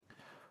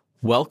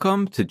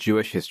Welcome to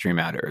Jewish History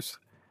Matters.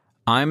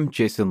 I'm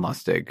Jason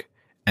Lustig,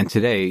 and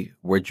today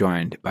we're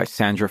joined by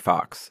Sandra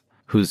Fox,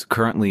 who's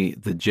currently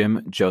the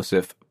Jim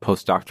Joseph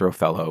Postdoctoral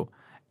Fellow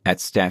at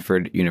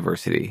Stanford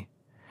University.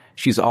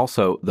 She's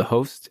also the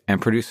host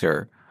and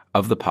producer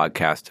of the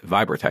podcast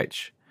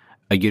Viberteich,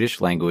 a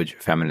Yiddish language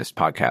feminist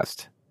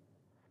podcast.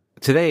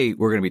 Today,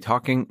 we're going to be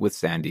talking with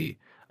Sandy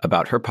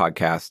about her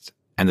podcast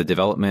and the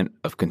development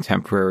of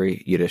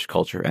contemporary Yiddish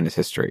culture and its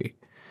history.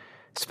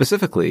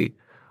 Specifically,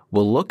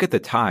 we'll look at the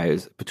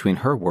ties between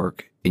her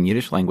work in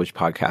Yiddish language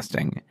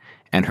podcasting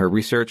and her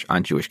research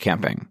on Jewish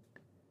camping.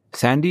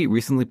 Sandy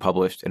recently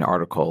published an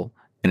article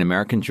in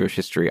American Jewish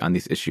History on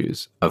these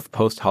issues of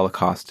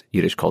post-Holocaust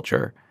Yiddish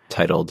culture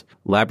titled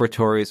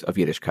Laboratories of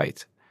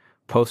Yiddishkeit,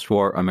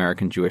 Post-War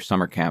American Jewish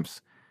Summer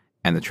Camps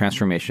and the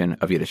Transformation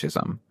of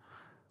Yiddishism,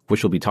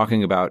 which we'll be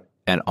talking about,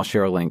 and I'll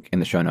share a link in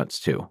the show notes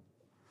too.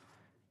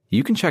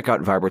 You can check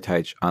out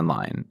Viberteich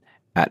online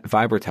at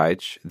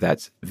Viberteich,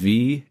 that's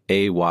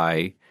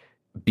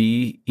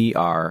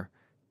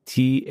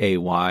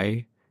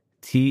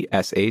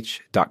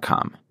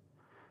VAYBERTAYTSH.com.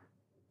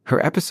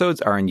 Her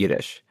episodes are in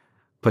Yiddish,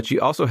 but she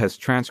also has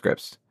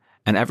transcripts,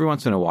 and every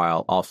once in a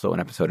while also an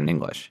episode in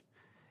English.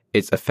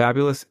 It's a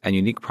fabulous and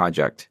unique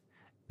project,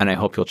 and I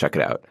hope you'll check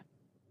it out.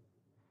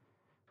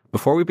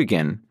 Before we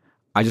begin,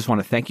 I just want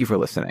to thank you for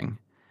listening,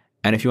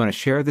 and if you want to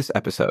share this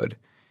episode,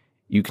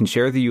 you can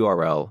share the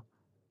URL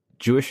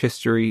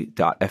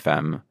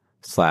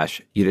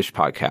jewishhistory.fm/Yiddish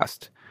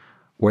podcast,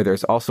 where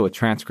there's also a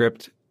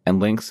transcript and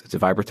links to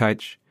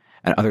Viberteich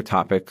and other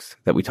topics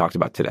that we talked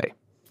about today.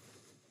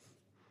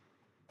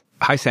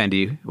 Hi,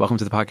 Sandy. Welcome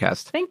to the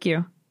podcast. Thank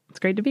you. It's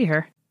great to be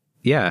here.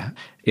 Yeah.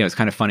 It's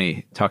kind of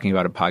funny talking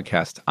about a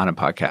podcast on a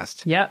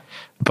podcast. Yep.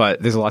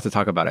 But there's a lot to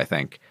talk about, I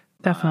think.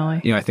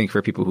 Definitely. I think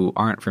for people who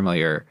aren't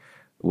familiar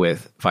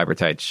with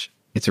Viberteich,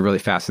 it's a really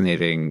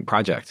fascinating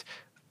project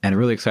and a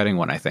really exciting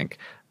one, I think.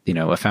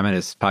 A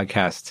feminist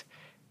podcast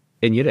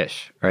in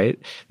Yiddish, right?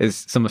 There's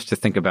so much to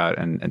think about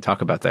and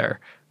talk about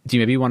there. Do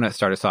you maybe want to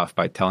start us off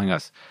by telling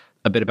us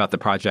a bit about the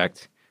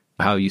project,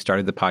 how you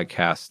started the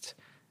podcast,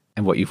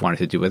 and what you've wanted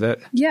to do with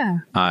it? Yeah.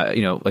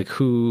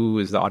 Who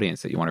is the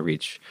audience that you want to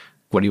reach?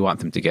 What do you want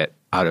them to get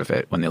out of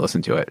it when they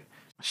listen to it?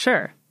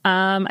 Sure.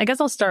 I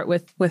guess I'll start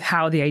with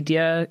how the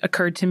idea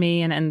occurred to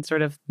me and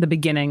sort of the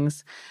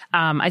beginnings.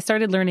 I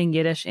started learning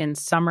Yiddish in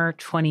summer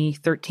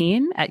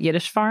 2013 at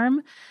Yiddish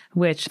Farm,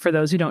 which, for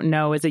those who don't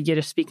know, is a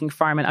Yiddish-speaking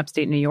farm in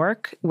upstate New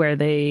York, where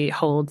they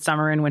hold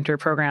summer and winter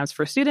programs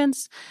for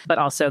students. But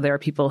also there are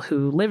people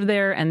who live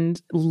there and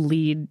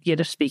lead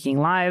Yiddish-speaking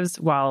lives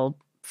while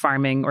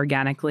farming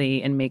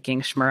organically and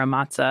making shmura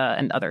matzah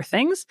and other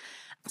things.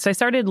 So I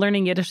started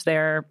learning Yiddish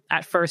there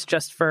at first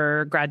just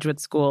for graduate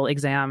school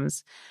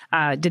exams.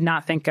 Did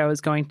not think I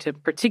was going to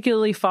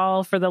particularly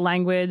fall for the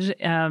language,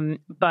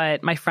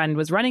 but my friend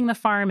was running the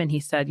farm and he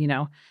said,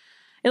 it'll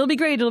be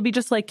great. It'll be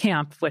just like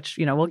camp, which,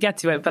 we'll get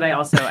to it. But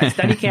I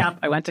study camp.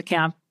 I went to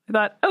camp. I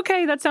thought,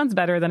 okay, that sounds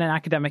better than an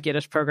academic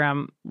Yiddish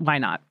program. Why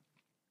not?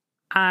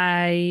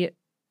 I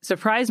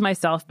surprised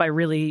myself by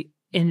really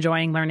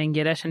enjoying learning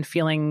Yiddish and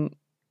feeling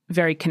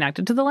very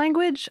connected to the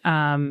language.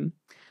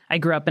 I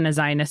grew up in a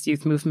Zionist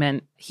youth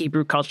movement.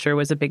 Hebrew culture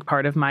was a big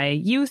part of my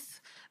youth.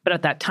 But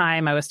at that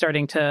time, I was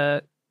starting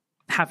to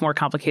have more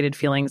complicated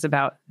feelings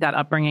about that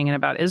upbringing and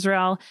about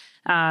Israel.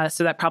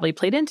 So that probably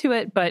played into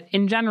it. But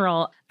in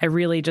general, I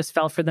really just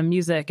fell for the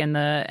music and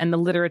the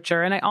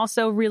literature. And I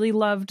also really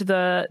loved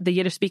the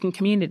Yiddish-speaking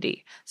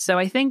community. So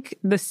I think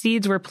the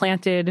seeds were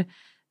planted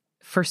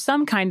for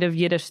some kind of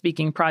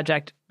Yiddish-speaking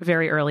project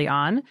very early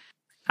on.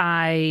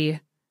 I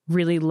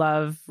really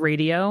love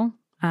radio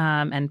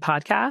and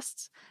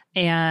podcasts.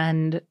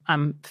 And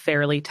I'm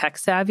fairly tech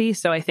savvy,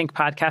 so I think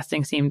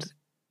podcasting seemed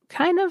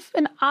kind of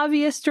an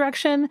obvious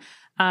direction.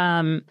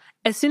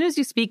 As soon as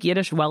you speak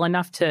Yiddish well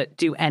enough to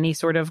do any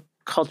sort of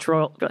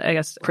cultural,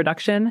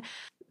 production,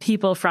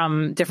 people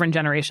from different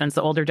generations,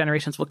 the older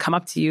generations, will come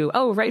up to you,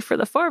 oh, write for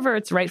the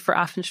Vorwärts, write for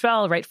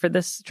Affenschwell, write for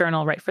this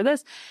journal, write for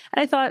this.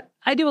 And I thought,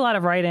 I do a lot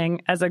of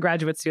writing as a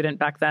graduate student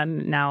back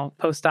then, now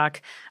postdoc.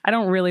 I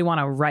don't really want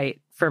to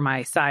write for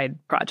my side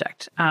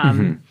project.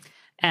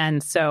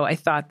 And so I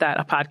thought that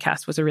a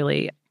podcast was a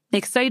really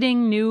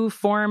exciting new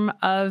form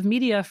of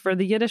media for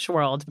the Yiddish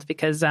world,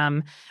 because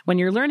when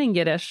you're learning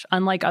Yiddish,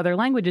 unlike other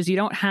languages, you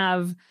don't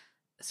have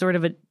sort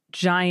of a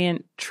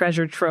giant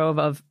treasure trove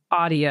of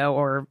audio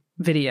or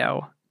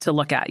video to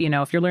look at.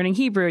 If you're learning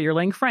Hebrew, you're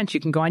learning French, you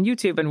can go on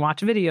YouTube and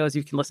watch videos,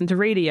 you can listen to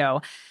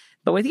radio.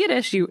 But with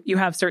Yiddish, you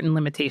have certain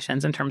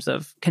limitations in terms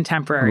of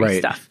contemporary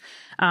stuff.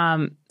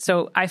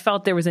 So I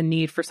felt there was a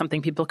need for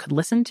something people could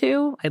listen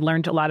to. I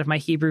learned a lot of my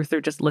Hebrew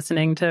through just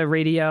listening to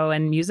radio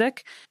and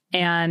music.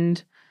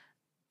 And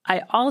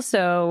I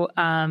also,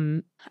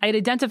 I had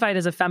identified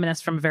as a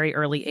feminist from a very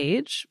early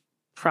age,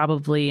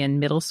 probably in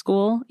middle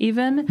school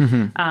even,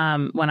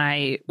 when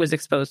I was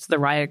exposed to the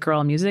Riot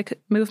Girl music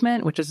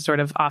movement, which is a sort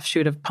of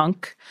offshoot of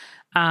punk,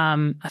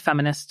 a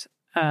feminist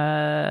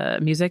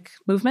music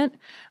movement.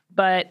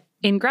 But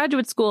in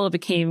graduate school, it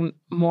became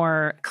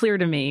more clear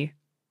to me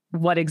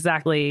what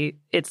exactly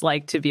it's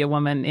like to be a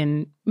woman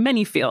in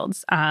many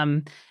fields.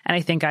 And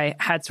I think I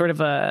had sort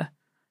of a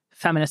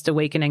feminist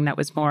awakening that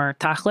was more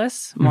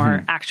tachlis,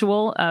 more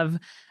actual of,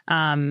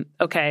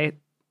 okay,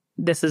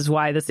 this is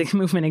why this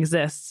movement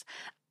exists.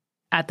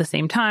 At the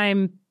same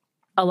time,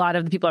 a lot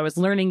of the people I was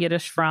learning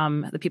Yiddish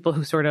from, the people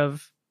who sort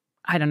of,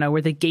 I don't know,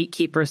 were the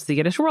gatekeepers of the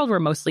Yiddish world, were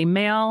mostly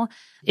male.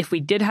 If we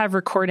did have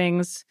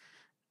recordings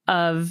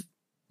of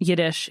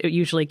Yiddish, it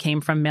usually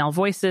came from male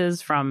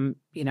voices from,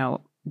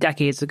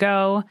 decades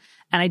ago.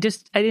 And I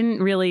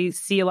didn't really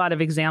see a lot of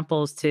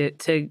examples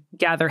to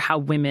gather how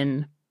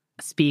women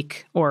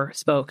speak or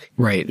spoke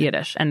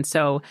Yiddish. And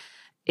so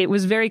it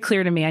was very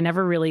clear to me. I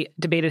never really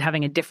debated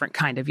having a different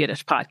kind of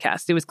Yiddish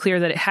podcast. It was clear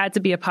that it had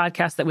to be a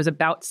podcast that was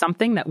about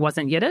something that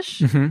wasn't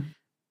Yiddish,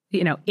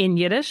 in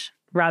Yiddish,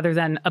 rather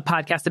than a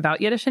podcast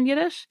about Yiddish in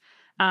Yiddish.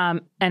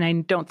 And I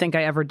don't think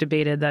I ever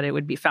debated that it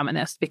would be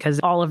feminist, because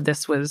all of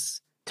this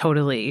was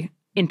totally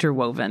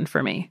interwoven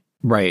for me.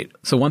 Right.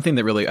 So one thing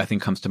that really, I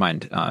think, comes to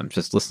mind,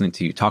 just listening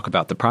to you talk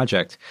about the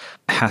project,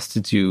 has to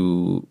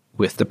do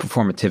with the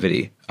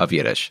performativity of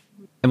Yiddish.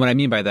 And what I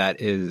mean by that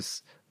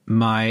is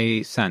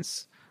my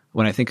sense,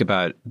 when I think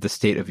about the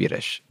state of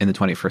Yiddish in the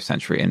 21st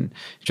century and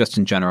just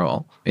in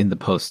general in the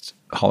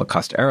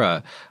post-Holocaust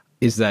era,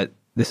 is that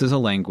this is a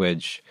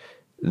language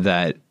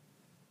that,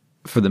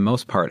 for the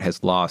most part,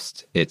 has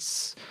lost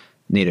its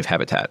native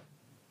habitat.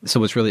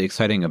 So what's really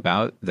exciting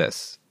about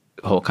this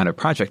whole kind of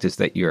project is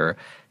that you're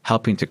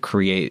helping to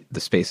create the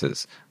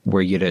spaces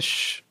where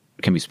Yiddish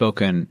can be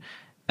spoken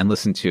and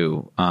listened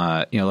to.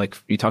 Like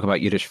you talk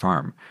about Yiddish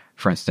Farm,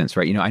 for instance,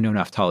 right? I know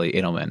Naftali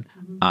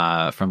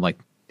Edelman from like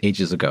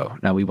ages ago.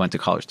 Now we went to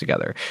college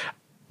together.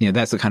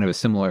 That's a kind of a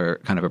similar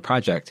kind of a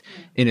project,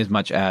 in as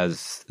much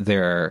as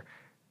they're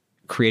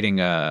creating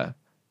a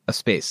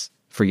space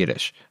for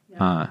Yiddish,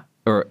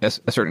 or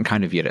a certain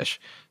kind of Yiddish.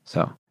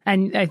 So,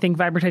 and I think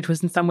Vibrate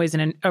was in some ways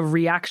a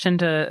reaction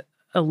to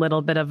a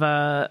little bit of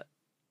a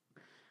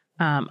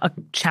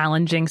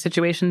challenging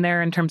situation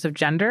there in terms of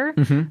gender,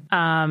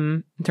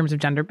 in terms of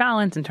gender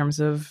balance, in terms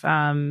of,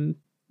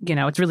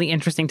 it's really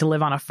interesting to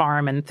live on a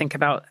farm and think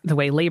about the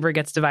way labor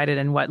gets divided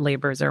and what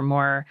labors are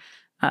more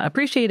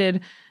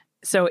appreciated.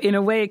 So in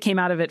a way, it came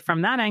out of it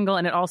from that angle.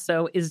 And it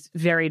also is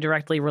very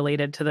directly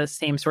related to the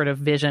same sort of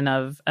vision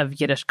of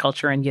Yiddish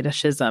culture and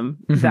Yiddishism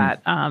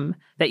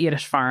that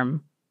Yiddish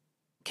Farm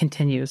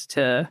continues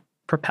to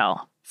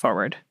propel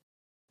forward.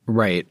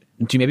 Right.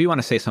 Do you maybe want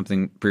to say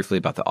something briefly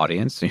about the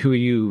audience? Who are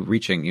you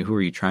reaching? Who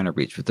are you trying to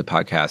reach with the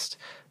podcast?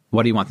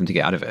 What do you want them to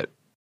get out of it?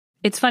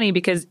 It's funny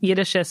because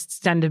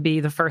Yiddishists tend to be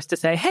the first to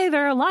say, hey,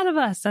 there are a lot of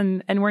us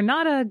and we're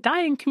not a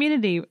dying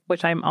community,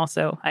 which I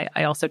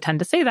also tend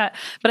to say that.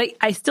 But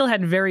I still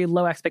had very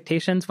low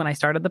expectations when I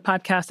started the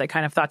podcast. I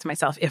kind of thought to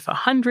myself, if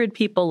 100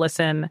 people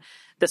listen,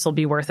 this will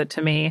be worth it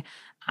to me.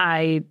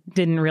 I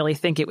didn't really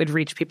think it would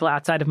reach people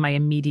outside of my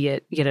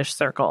immediate Yiddish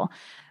circle.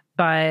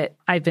 But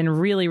I've been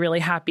really, really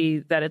happy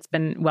that it's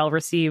been well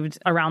received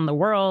around the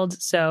world.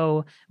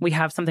 So we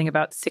have something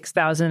about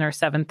 6,000 or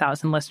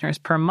 7,000 listeners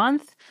per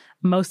month,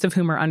 most of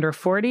whom are under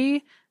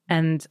 40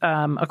 and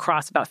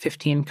across about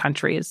 15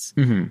 countries,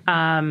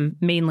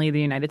 mainly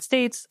the United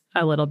States,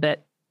 a little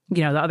bit.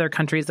 The other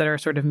countries that are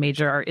sort of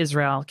major are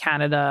Israel,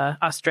 Canada,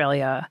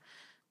 Australia,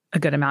 a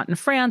good amount in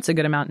France, a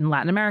good amount in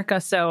Latin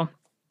America. So,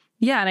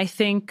 yeah, and I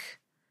think,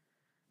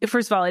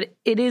 first of all,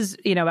 it is,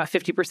 about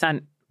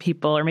 50%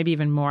 people, or maybe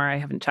even more. I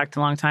haven't checked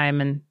in a long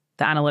time and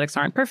the analytics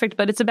aren't perfect,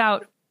 but it's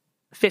about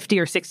 50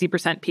 or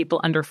 60% people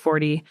under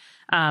 40.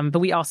 But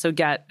we also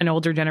get an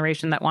older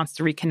generation that wants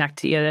to reconnect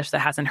to Yiddish, that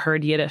hasn't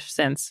heard Yiddish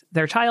since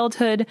their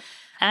childhood.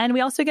 And we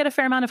also get a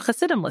fair amount of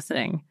Hasidim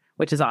listening,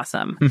 which is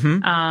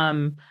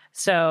awesome.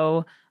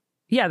 So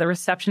yeah, the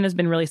reception has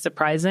been really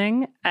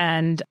surprising.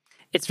 And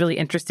it's really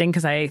interesting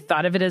because I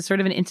thought of it as sort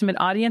of an intimate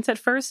audience at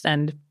first.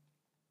 And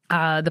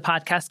the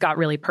podcast got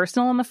really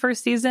personal in the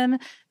first season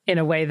in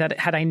a way that,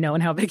 had I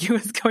known how big it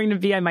was going to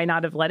be, I might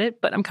not have let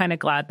it. But I'm kind of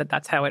glad that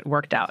that's how it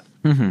worked out.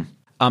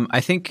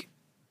 I think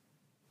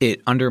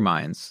it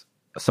undermines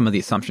some of the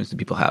assumptions that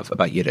people have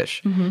about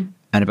Yiddish and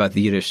about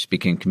the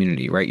Yiddish-speaking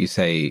community, right? You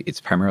say it's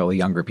primarily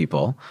younger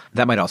people.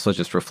 That might also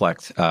just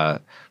reflect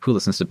who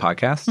listens to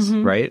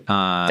podcasts, right?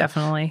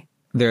 Definitely.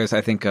 There's,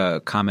 I think,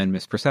 a common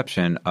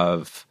misperception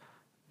of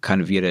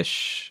kind of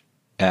Yiddish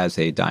as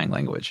a dying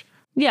language.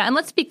 Yeah, and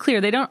let's be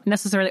clear, they don't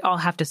necessarily all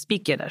have to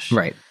speak Yiddish.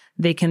 Right.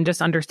 They can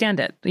just understand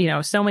it.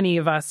 So many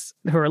of us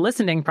who are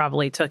listening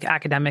probably took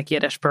academic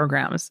Yiddish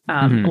programs.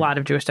 A lot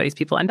of Jewish studies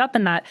people end up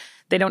in that.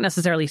 They don't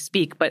necessarily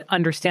speak, but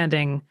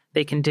understanding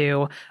they can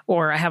do.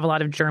 Or I have a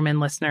lot of German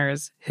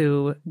listeners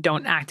who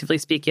don't actively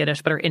speak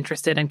Yiddish, but are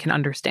interested and can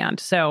understand.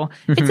 So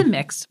it's a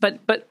mix, but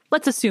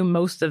let's assume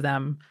most of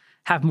them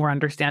have more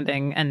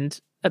understanding and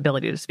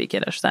ability to speak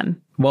Yiddish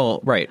then.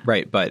 Well, right.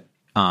 But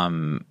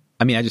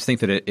I just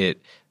think that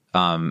it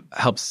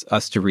helps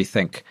us to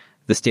rethink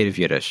the state of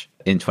Yiddish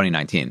in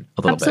 2019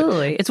 a little bit.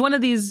 Absolutely. It's one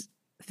of these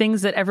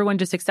things that everyone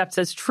just accepts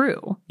as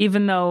true,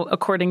 even though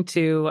according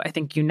to, I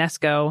think,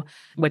 UNESCO,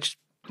 which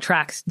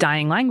tracks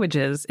dying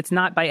languages, it's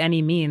not by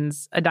any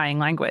means a dying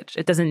language.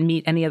 It doesn't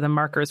meet any of the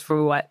markers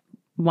for what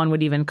one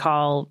would even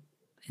call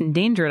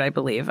endangered, I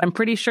believe. I'm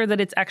pretty sure that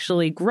it's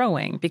actually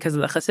growing because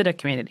of the Hasidic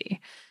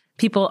community.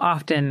 People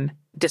often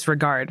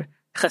disregard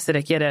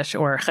Hasidic Yiddish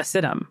or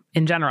Hasidim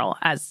in general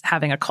as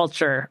having a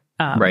culture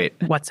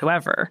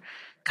whatsoever.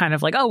 Kind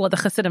of like, oh, well, the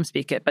Hasidim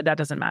speak it, but that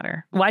doesn't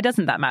matter. Why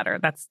doesn't that matter?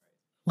 That's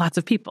lots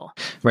of people.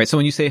 Right. So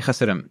when you say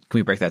Hasidim, can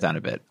we break that down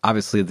a bit?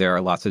 Obviously, there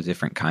are lots of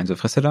different kinds of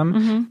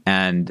Hasidim,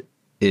 and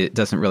it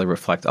doesn't really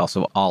reflect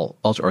also all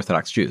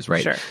ultra-Orthodox Jews,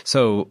 right? Sure.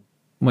 So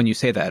when you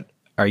say that,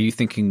 are you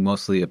thinking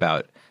mostly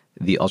about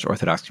the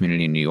ultra-Orthodox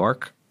community in New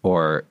York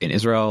or in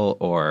Israel?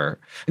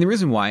 And the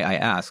reason why I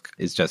ask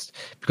is just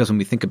because when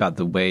we think about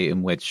the way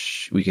in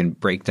which we can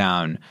break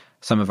down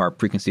some of our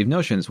preconceived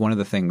notions, one of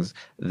the things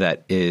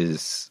that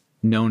is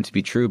known to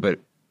be true, but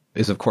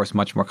is, of course,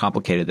 much more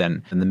complicated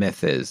than the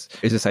myth is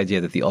this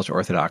idea that the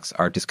ultra-Orthodox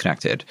are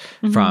disconnected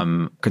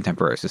from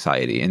contemporary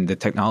society. And the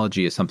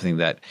technology is something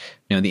that,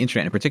 the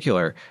internet in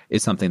particular,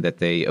 is something that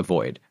they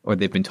avoid, or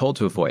they've been told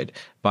to avoid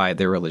by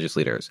their religious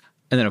leaders.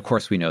 And then, of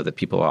course, we know that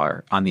people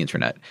are on the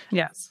internet.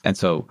 Yes. And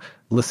so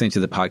listening to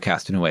the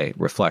podcast, in a way,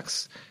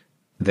 reflects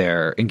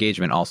their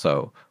engagement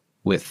also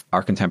with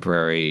our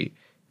contemporary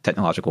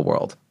technological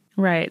world.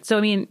 Right. So,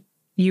 I mean,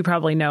 you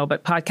probably know,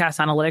 but podcast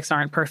analytics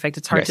aren't perfect.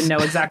 It's hard to know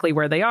exactly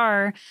where they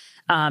are,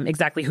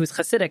 exactly who's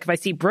Hasidic. If I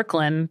see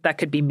Brooklyn, that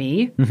could be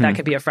me. That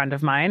could be a friend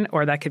of mine,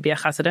 or that could be a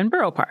Hasid in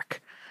Borough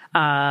Park.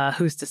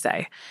 Who's to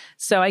say?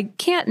 So I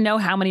can't know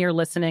how many are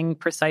listening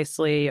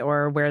precisely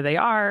or where they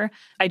are.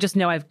 I just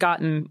know I've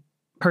gotten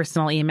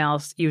personal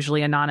emails,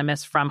 usually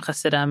anonymous, from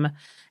Hasidim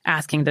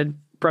asking to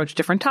broach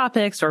different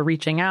topics or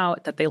reaching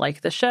out that they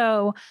like the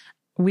show.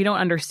 We don't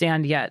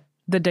understand yet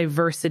the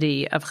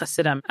diversity of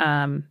Hasidim.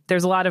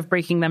 There's a lot of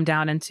breaking them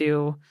down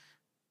into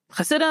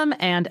Hasidim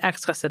and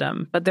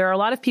ex-Hasidim, but there are a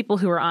lot of people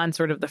who are on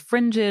sort of the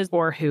fringes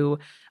or who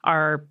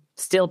are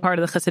still part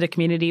of the Hasidic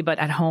community, but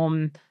at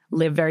home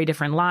live very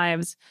different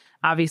lives.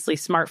 Obviously,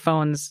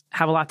 smartphones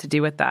have a lot to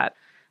do with that.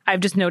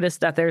 I've just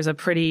noticed that there's a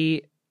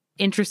pretty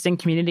interesting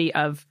community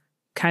of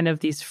kind of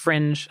these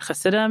fringe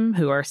Hasidim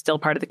who are still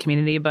part of the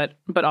community, but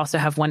also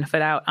have one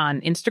foot out on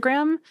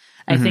Instagram.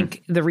 I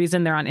think the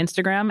reason they're on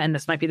Instagram, and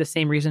this might be the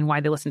same reason why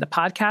they listen to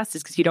podcasts,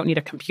 is because you don't need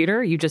a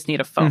computer, you just need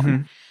a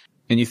phone.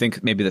 And you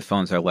think maybe the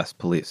phones are less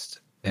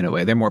policed in a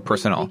way. They're more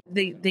personal.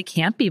 They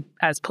can't be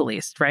as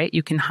policed, right?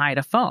 You can hide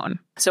a phone.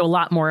 So a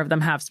lot more of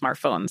them have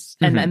smartphones.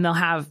 And then they'll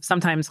have,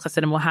 sometimes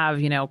Hasidim will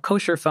have,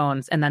 kosher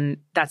phones. And then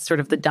that's sort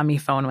of the dummy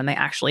phone when they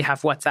actually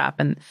have WhatsApp.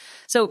 And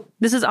so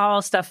this is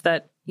all stuff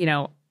that,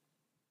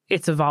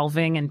 it's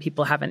evolving and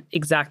people haven't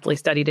exactly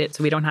studied it.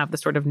 So we don't have the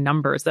sort of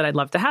numbers that I'd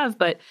love to have.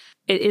 But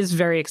it is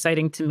very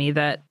exciting to me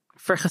that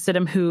for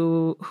Hasidim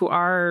who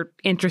are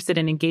interested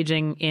in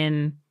engaging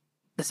in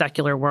the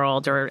secular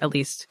world, or at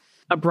least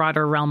a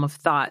broader realm of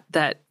thought,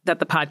 that the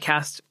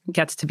podcast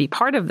gets to be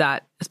part of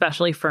that,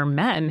 especially for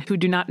men who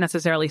do not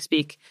necessarily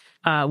speak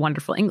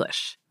wonderful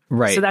English.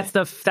 Right. So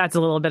that's a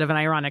little bit of an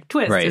ironic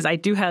twist, is I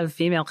do have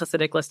female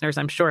Hasidic listeners,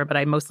 I'm sure, but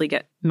I mostly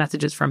get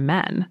messages from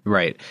men.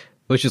 Right.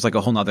 Which is like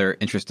a whole nother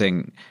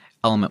interesting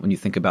element when you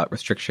think about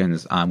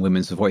restrictions on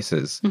women's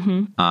voices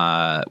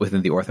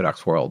within the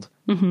Orthodox world.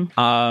 Right.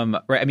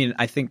 I mean,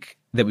 I think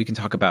that we can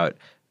talk about,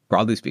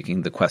 broadly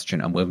speaking, the question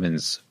of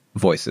women's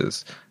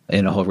voices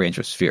in a whole range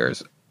of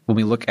spheres. When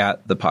we look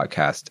at the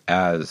podcast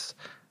as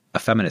a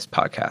feminist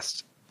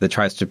podcast that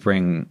tries to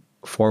bring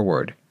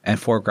forward and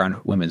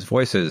foreground women's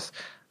voices,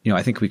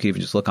 I think we could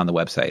even just look on the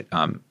website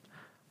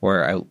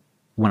where I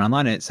went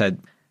online and it said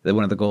that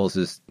one of the goals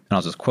is, and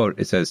I'll just quote,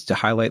 it says, to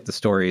highlight the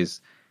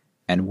stories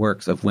and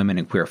works of women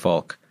and queer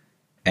folk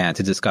and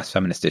to discuss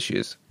feminist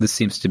issues. This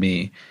seems to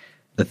me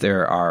that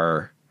there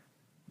are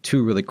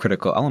two really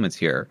critical elements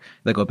here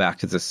that go back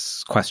to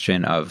this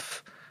question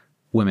of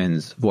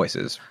women's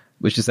voices,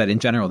 which is that in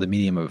general, the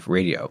medium of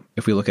radio,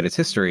 if we look at its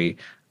history,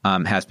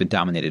 has been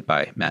dominated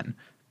by men.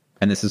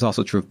 And this is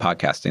also true of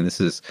podcasting.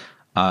 This is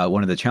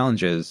one of the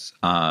challenges,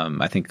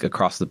 I think,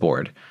 across the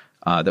board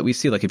that we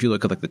see. Like if you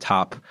look at like the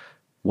top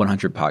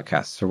 100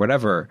 podcasts or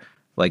whatever,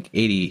 like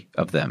 80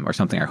 of them or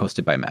something are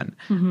hosted by men.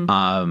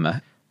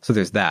 So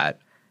there's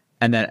that.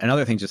 And then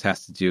another thing just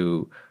has to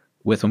do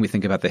with when we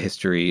think about the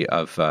history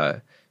of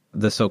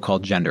the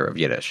so-called gender of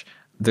Yiddish.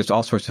 There's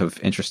all sorts of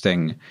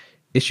interesting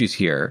issues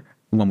here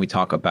when we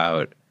talk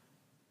about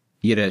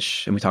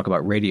Yiddish and we talk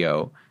about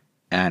radio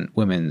and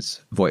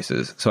women's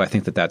voices. So I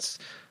think that that's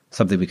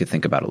something we could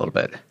think about a little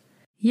bit.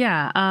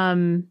 Yeah.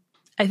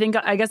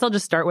 I guess I'll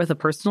just start with a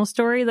personal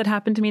story that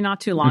happened to me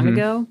not too long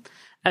ago.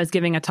 I was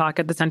giving a talk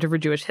at the Center for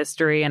Jewish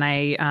History, and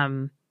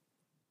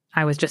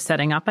I was just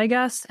setting up, I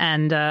guess.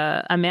 And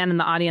a man in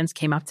the audience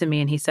came up to me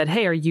and he said,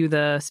 "Hey, are you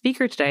the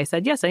speaker today?" I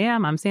said, "Yes, I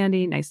am. I'm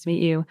Sandy. Nice to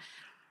meet you."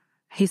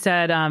 He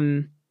said,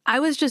 "I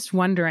was just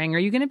wondering, are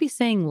you going to be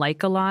saying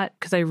like a lot?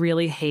 Because I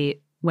really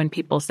hate when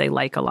people say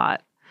like a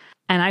lot."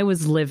 And I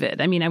was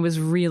livid. I mean, I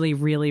was really,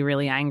 really,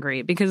 really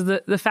angry because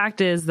the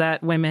fact is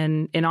that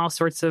women in all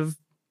sorts of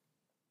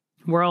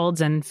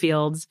worlds and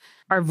fields,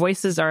 our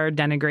voices are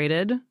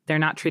denigrated. They're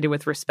not treated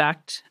with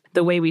respect.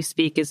 The way we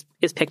speak is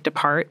picked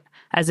apart,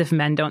 as if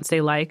men don't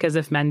say like, as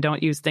if men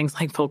don't use things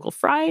like vocal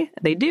fry.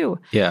 They do.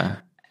 Yeah.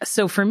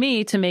 So for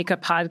me to make a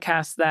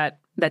podcast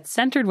that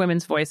centered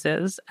women's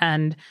voices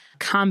and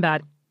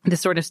combat the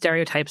sort of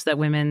stereotypes that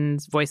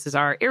women's voices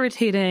are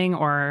irritating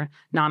or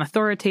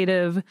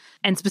non-authoritative,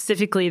 and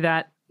specifically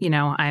that,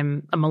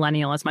 I'm a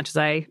millennial, as much as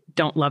I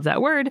don't love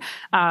that word,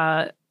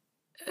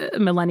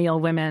 millennial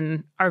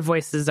women, our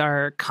voices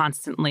are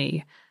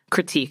constantly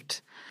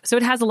critiqued. So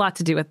it has a lot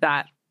to do with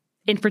that.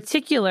 In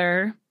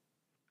particular,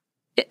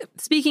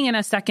 speaking in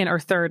a second or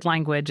third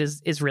language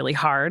is really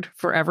hard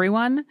for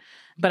everyone.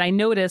 But I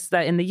noticed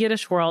that in the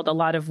Yiddish world, a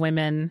lot of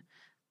women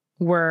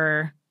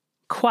were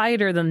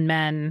quieter than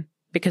men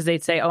because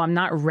they'd say, I'm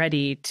not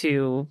ready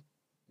to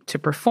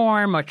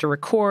perform or to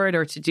record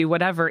or to do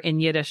whatever in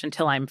Yiddish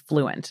until I'm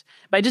fluent.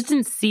 But I just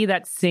didn't see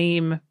that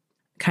same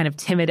kind of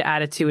timid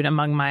attitude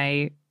among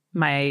my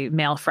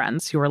male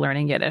friends who were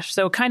learning Yiddish.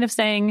 So kind of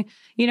saying,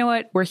 you know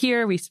what, we're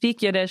here, we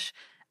speak Yiddish.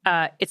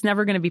 It's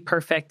never going to be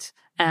perfect,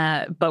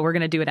 but we're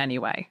going to do it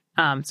anyway.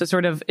 So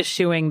sort of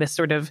eschewing this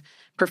sort of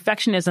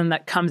perfectionism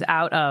that comes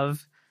out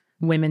of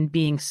women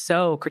being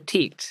so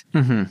critiqued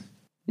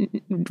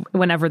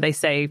whenever they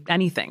say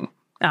anything,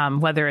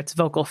 whether it's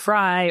vocal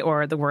fry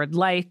or the word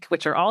like,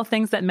 which are all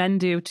things that men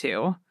do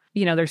too.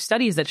 There's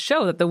studies that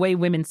show that the way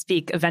women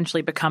speak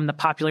eventually become the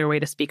popular way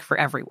to speak for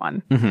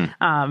everyone.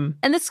 And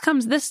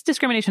this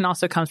discrimination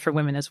also comes for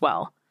women as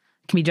well.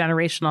 It can be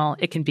generational.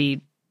 It can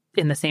be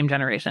in the same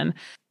generation.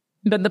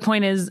 But the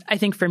point is, I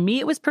think for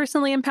me, it was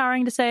personally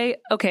empowering to say,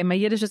 okay, my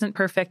Yiddish isn't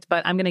perfect,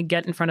 but I'm going to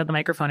get in front of the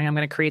microphone and I'm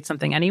going to create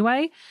something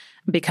anyway,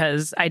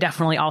 because I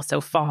definitely also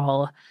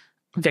fall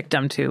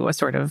victim to a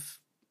sort of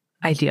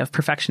idea of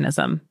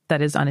perfectionism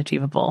that is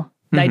unachievable.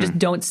 That I just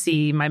don't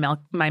see my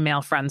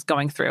male friends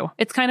going through.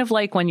 It's kind of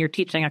like when you're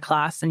teaching a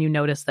class and you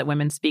notice that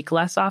women speak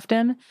less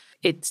often.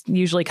 It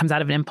usually comes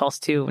out of an impulse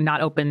to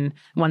not open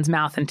one's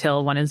mouth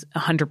until one is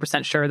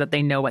 100% sure that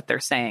they know what they're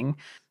saying.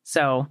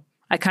 So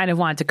I kind of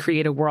wanted to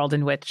create a world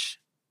in which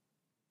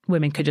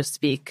women could just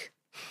speak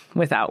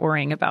without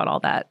worrying about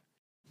all that.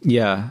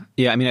 Yeah.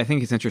 I mean, I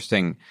think it's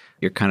interesting.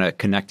 You're kind of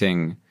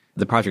connecting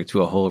the project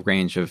to a whole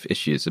range of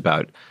issues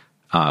about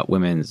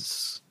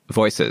women's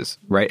voices,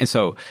 right? And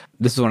so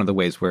this is one of the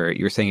ways where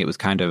you're saying it was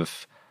kind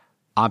of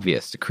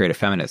obvious to create a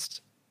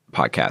feminist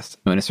podcast.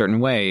 In a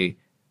certain way,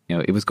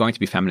 it was going to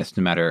be feminist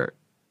no matter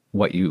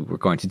what you were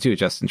going to do,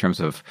 just in terms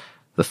of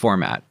the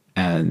format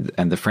and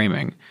the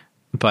framing.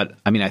 But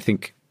I mean, I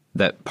think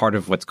that part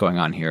of what's going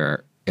on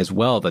here as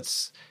well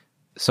that's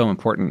so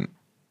important,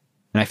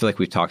 and I feel like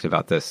we've talked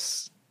about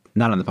this,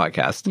 not on the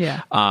podcast,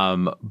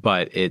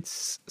 but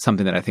it's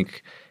something that I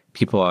think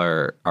people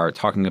are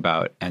talking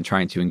about and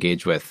trying to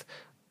engage with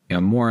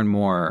more and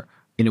more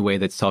in a way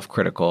that's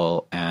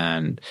self-critical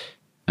and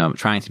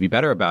trying to be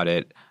better about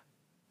it,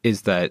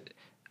 is that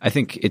I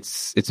think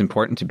it's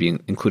important to be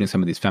including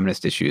some of these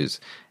feminist issues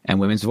and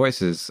women's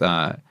voices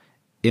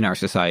in our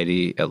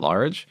society at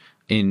large,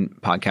 in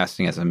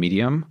podcasting as a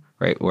medium,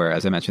 right? Where,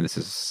 as I mentioned, this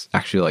is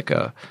actually like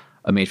a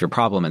major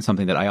problem, and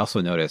something that I also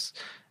notice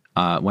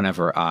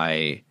whenever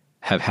I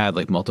have had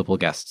like multiple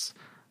guests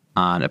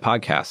on a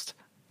podcast,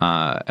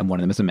 and one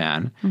of them is a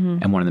man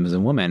and one of them is a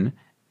woman.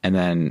 And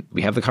then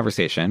we have the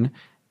conversation,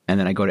 and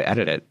then I go to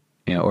edit it,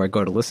 or I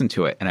go to listen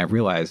to it, and I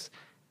realize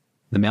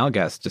the male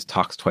guest just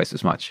talks twice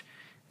as much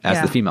as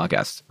the female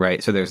guest,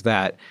 right? So there's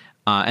that.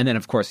 And then,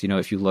 of course,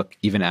 if you look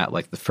even at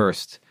like the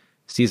first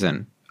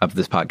season of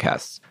this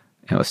podcast,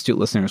 astute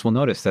listeners will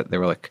notice that there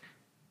were like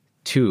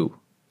 2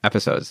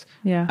 episodes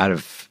out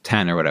of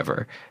 10 or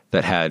whatever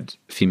that had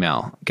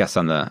female guests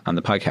on the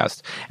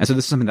podcast. And so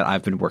this is something that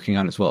I've been working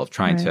on as well, of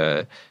trying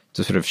to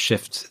sort of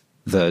shift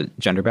the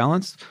gender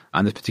balance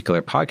on this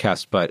particular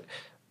podcast. But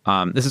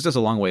this is just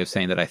a long way of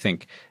saying that I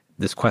think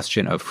this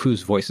question of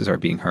whose voices are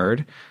being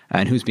heard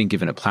and who's being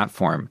given a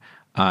platform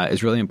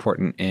is really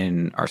important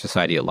in our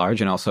society at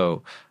large, and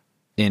also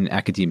in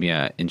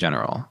academia in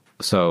general.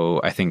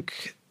 So I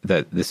think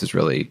that this is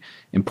really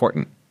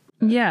important.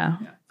 Yeah.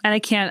 And I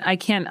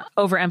can't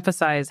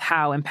overemphasize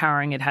how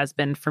empowering it has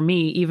been for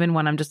me, even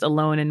when I'm just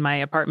alone in my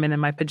apartment in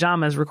my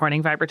pajamas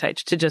recording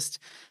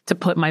Viberteich, to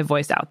put my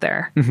voice out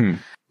there.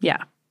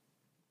 Yeah.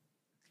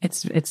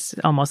 It's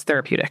almost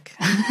therapeutic.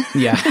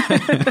 Yeah.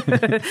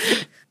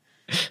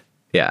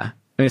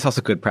 I mean, it's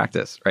also good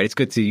practice, right? It's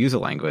good to use a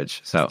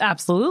language. So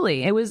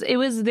absolutely. There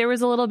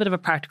was a little bit of a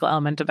practical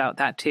element about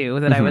that too,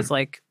 that I was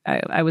like,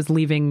 I was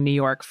leaving New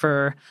York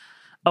for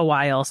a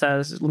while. So I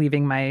was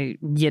leaving my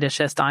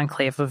Yiddishist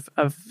enclave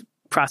of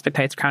Prospect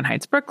Heights, Crown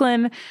Heights,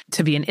 Brooklyn,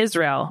 to be in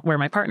Israel, where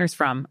my partner's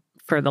from,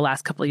 for the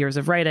last couple of years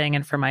of writing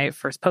and for my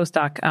first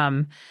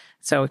postdoc.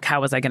 So how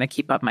was I going to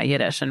keep up my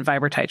Yiddish? And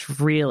Viberteich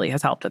really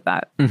has helped with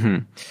that.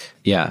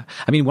 Yeah.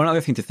 I mean, one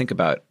other thing to think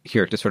about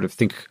here, to sort of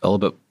think a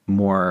little bit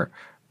more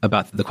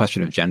about the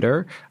question of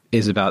gender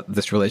is about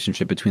this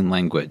relationship between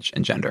language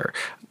and gender.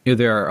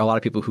 There are a lot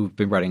of people who've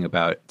been writing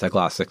about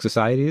diglossic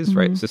societies,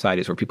 right?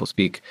 Societies where people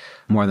speak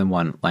more than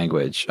one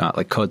language,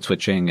 like code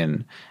switching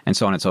and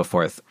so on and so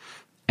forth.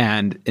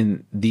 And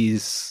in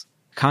these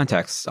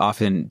contexts,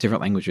 often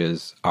different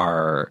languages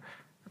are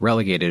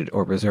relegated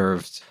or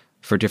reserved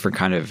for different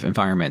kind of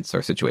environments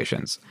or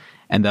situations,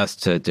 and thus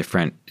to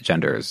different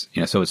genders.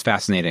 So it's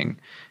fascinating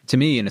to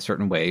me in a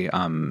certain way,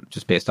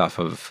 just based off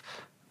of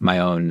my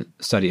own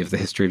study of the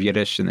history of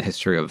Yiddish and the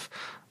history of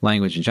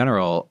language in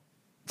general,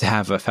 to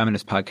have a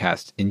feminist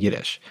podcast in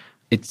Yiddish.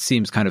 It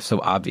seems kind of so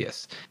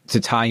obvious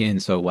to tie in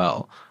so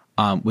well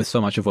with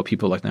so much of what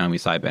people like Naomi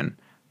Seibin,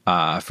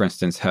 for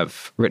instance,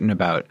 have written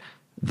about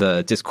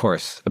the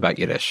discourse about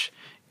Yiddish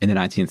in the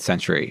 19th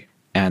century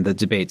and the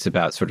debates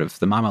about sort of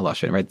the mama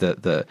lashon, right?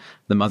 The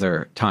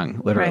mother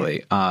tongue,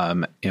 literally,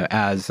 right.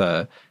 As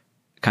a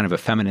kind of a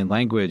feminine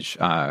language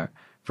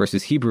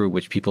versus Hebrew,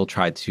 which people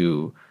tried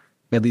to,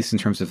 at least in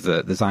terms of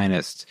the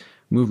Zionist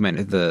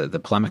movement,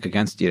 the polemic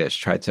against Yiddish,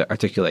 tried to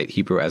articulate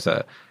Hebrew as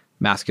a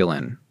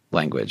masculine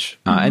language.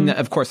 And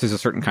of course, there's a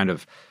certain kind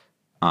of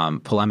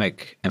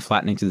polemic and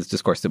flattening to this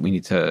discourse that we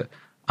need to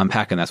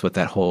unpack. And that's what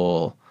that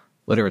whole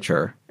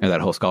literature and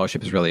that whole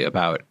scholarship is really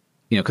about,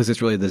 because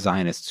it's really the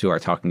Zionists who are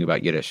talking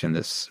about Yiddish in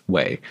this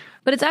way.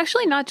 But it's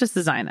actually not just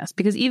the Zionists,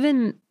 because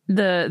even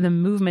the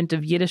movement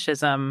of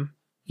Yiddishism,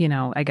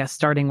 I guess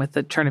starting with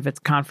the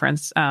Chernovitz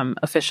Conference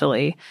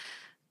officially,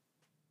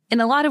 in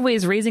a lot of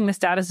ways raising the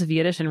status of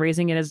Yiddish and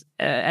raising it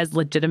as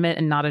legitimate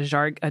and not a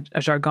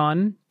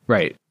jargon.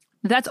 Right.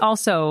 That's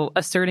also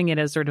asserting it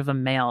as sort of a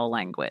male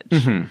language.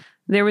 Mm-hmm.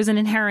 There was an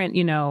inherent,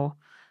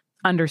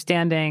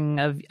 understanding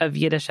of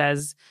Yiddish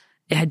as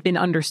it had been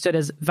understood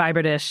as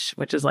Weiberdish,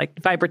 which is like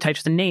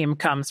Weiberteich. The name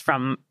comes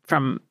from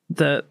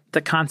the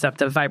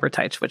concept of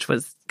Weiberteich, which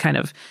was kind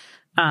of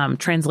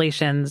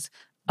translations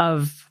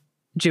of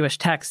Jewish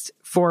text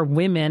for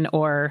women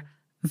or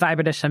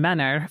Weiberdische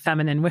Männer,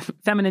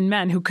 feminine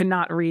men who could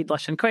not read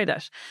Lashon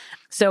Kodesh.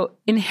 So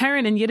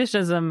inherent in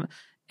Yiddishism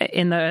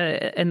in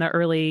the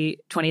early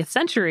 20th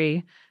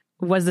century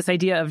was this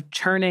idea of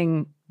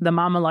turning the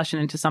mama lashon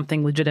into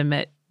something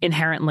legitimate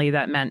inherently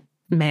that meant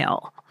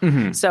male.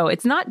 Mm-hmm. So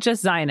it's not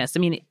just Zionist. I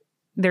mean,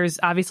 there's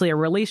obviously a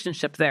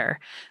relationship there,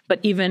 but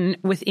even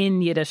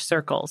within Yiddish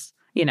circles,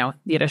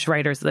 Yiddish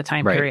writers of the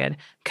time period,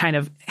 kind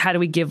of how do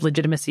we give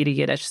legitimacy to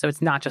Yiddish so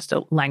it's not just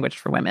a language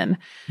for women?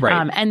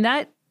 Right. And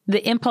that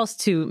the impulse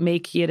to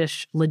make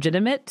Yiddish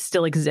legitimate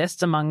still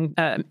exists among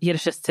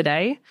Yiddishists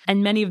today.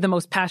 And many of the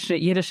most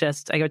passionate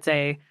Yiddishists, I would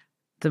say,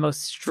 the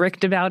most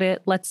strict about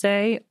it, let's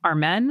say, are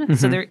men. Mm-hmm.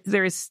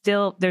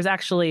 So there's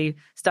actually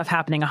stuff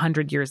happening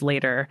 100 years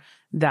later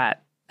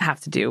that have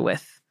to do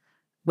with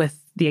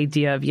the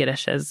idea of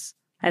Yiddish as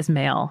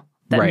male,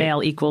 that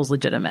male equals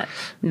legitimate,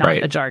 not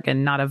a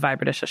jargon, not a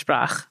Weiberdische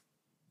Sprach.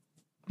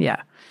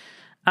 Yeah.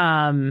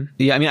 I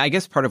mean, I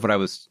guess part of what I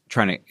was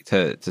trying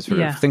to sort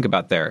of think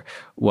about there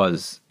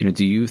was,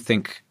 do you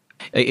think,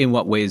 in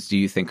what ways do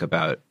you think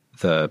about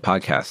the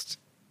podcast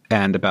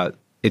and about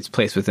its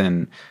place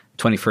within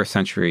 21st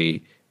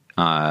century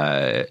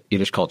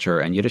Yiddish culture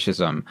and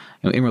Yiddishism,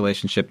 in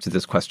relationship to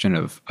this question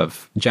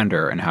of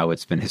gender and how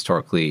it's been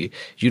historically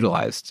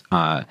utilized,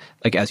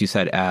 like as you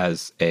said,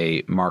 as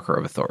a marker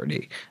of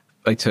authority,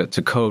 like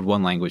to code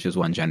one language as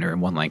one gender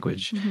and one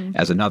language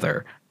as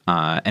another,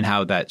 and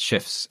how that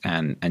shifts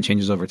and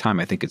changes over time.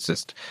 I think it's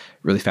just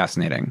really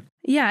fascinating.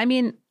 Yeah, I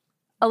mean,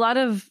 a lot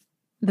of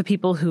the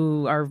people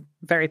who are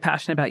very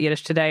passionate about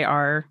Yiddish today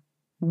are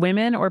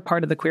women or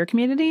part of the queer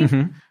community.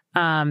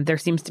 Mm-hmm. There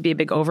seems to be a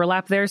big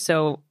overlap there.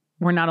 So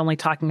we're not only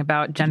talking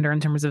about gender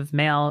in terms of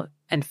male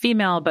and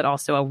female, but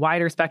also a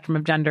wider spectrum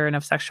of gender and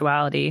of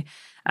sexuality.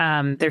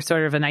 There's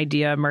sort of an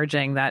idea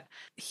emerging that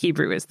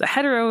Hebrew is the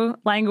hetero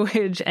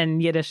language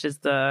and Yiddish is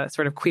the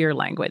sort of queer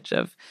language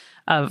of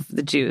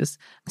the Jews.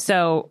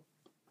 So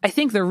I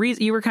think the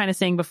reason you were kind of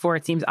saying before,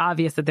 it seems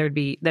obvious that it'd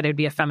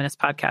be a feminist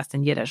podcast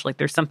in Yiddish. Like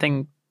there's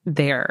something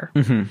there.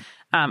 Mm-hmm.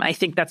 I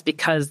think that's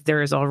because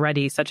there is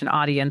already such an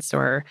audience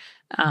or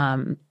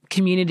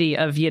community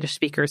of Yiddish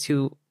speakers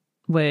who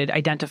would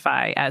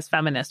identify as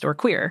feminist or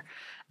queer.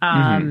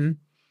 But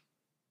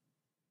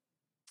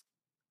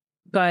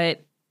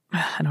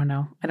I don't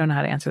know. I don't know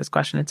how to answer this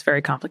question. It's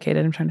very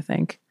complicated. I'm trying to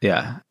think.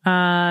 Yeah.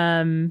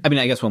 I mean,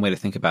 I guess one way to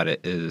think about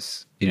it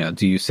is,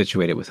 do you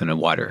situate it within a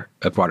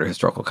broader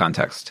historical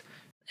context?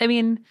 I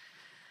mean,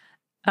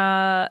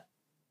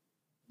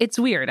 it's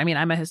weird. I mean,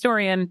 I'm a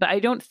historian, but I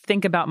don't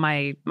think about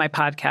my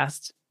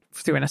podcast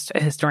through a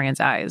historian's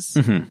eyes.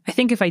 Mm-hmm. I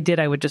think if I did,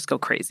 I would just go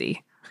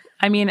crazy.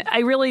 I mean, I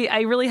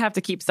really have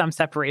to keep some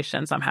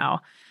separation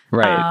somehow.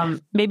 Right.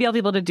 Maybe I'll be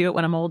able to do it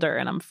when I'm older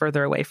and I'm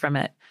further away from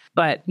it.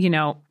 But,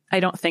 I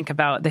don't think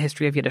about the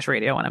history of Yiddish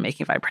radio when I'm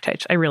making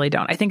Weiberteich. I really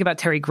don't. I think about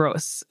Terry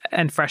Gross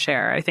and Fresh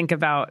Air. I think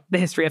about the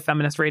history of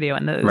feminist radio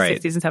in the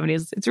 60s and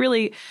 70s.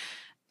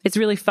 It's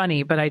really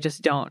funny, but I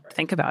just don't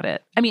think about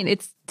it. I mean,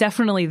 it's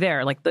definitely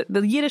there. Like the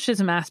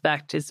Yiddishism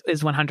aspect is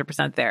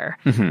 100% there.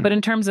 Mm-hmm. But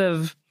in terms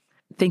of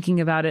thinking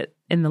about it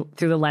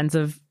through the lens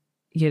of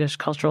Yiddish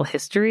cultural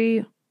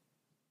history,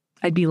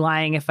 I'd be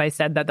lying if I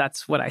said that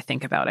that's what I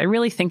think about. I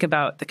really think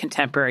about the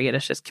contemporary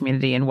Yiddishist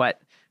community and what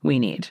we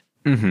need.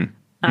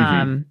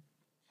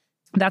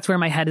 That's where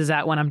my head is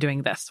at when I'm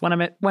doing this. When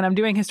I'm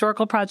doing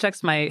historical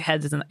projects, my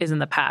head is in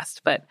the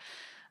past. But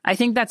I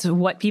think that's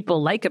what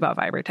people like about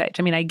Viberteich.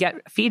 I mean, I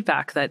get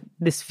feedback that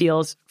this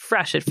feels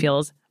fresh. It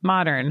feels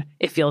modern.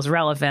 It feels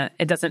relevant.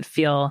 It doesn't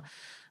feel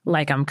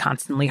like I'm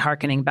constantly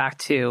hearkening back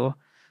to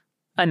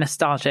a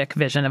nostalgic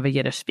vision of a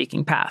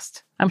Yiddish-speaking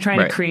past. I'm trying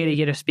to create a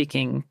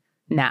Yiddish-speaking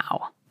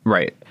now.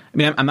 Right. I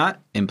mean, I'm not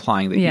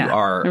implying that you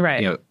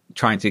are,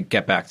 trying to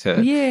get back to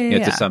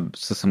to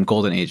some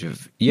golden age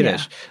of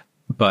Yiddish. Yeah.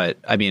 But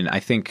I mean, I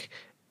think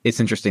it's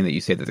interesting that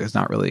you say that there's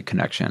not really a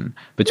connection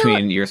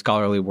between your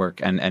scholarly work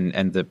and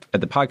the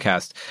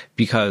podcast,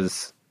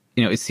 because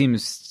it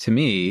seems to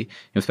me,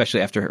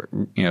 especially after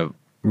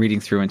reading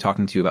through and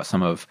talking to you about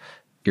some of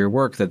your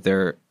work, that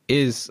there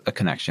is a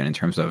connection in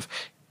terms of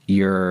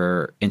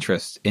your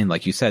interest in,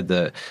 like you said,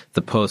 the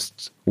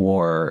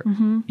post-war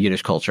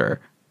Yiddish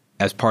culture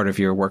as part of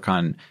your work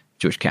on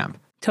Jewish camp.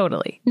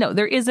 Totally. No,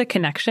 there is a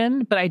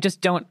connection, but I just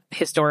don't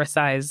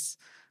historicize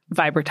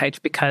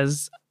Viberteich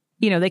because,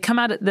 they come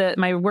out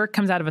my work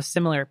comes out of a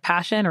similar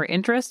passion or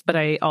interest, but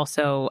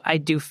I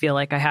do feel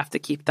like I have to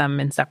keep them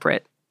in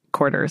separate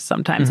quarters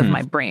sometimes of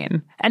my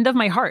brain and of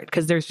my heart,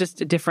 because there's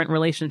just a different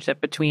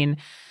relationship between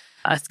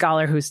a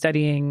scholar who's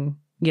studying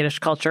Yiddish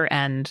culture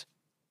and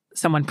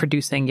someone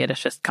producing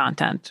Yiddishist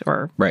content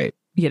or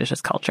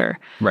Yiddishist culture.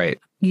 Right.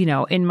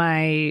 In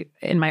my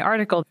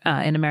article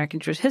in American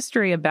Jewish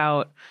History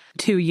about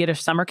 2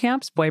 Yiddish summer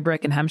camps,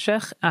 Boybrook and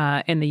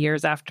Hemshech, in the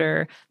years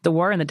after the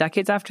war and the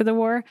decades after the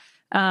war,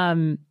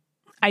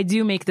 I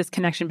do make this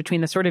connection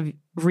between the sort of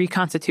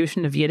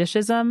reconstitution of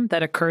Yiddishism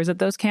that occurs at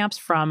those camps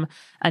from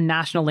a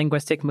national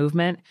linguistic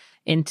movement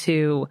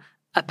into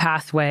a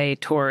pathway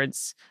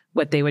towards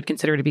what they would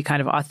consider to be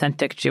kind of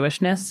authentic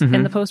Jewishness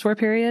in the post-war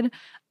period.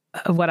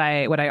 What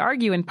I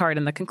argue in part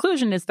in the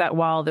conclusion is that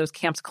while those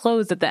camps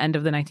closed at the end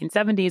of the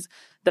 1970s,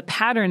 the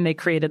pattern they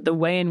created, the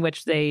way in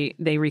which they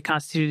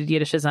reconstituted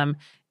Yiddishism,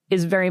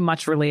 is very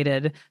much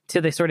related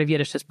to the sort of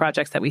Yiddishist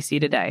projects that we see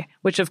today,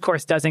 which of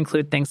course does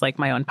include things like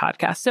my own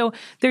podcast. So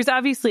there's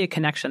obviously a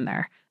connection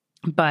there.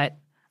 But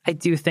I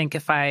do think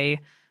if I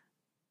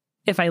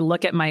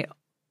look at my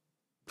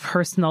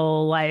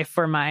personal life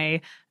or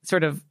my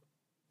sort of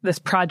this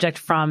project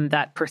from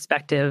that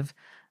perspective,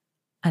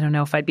 I don't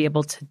know if I'd be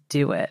able to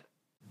do it.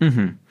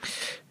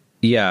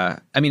 Yeah.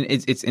 I mean,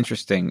 it's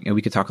interesting.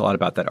 We could talk a lot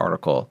about that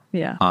article,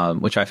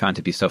 which I found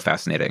to be so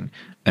fascinating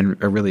and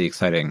a really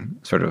exciting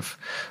sort of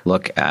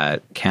look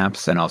at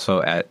camps and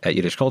also at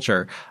Yiddish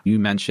culture. You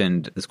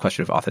mentioned this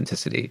question of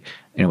authenticity,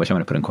 which I'm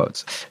going to put in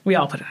quotes. We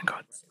all put it in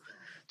quotes.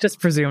 Just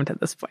presumed at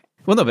this point.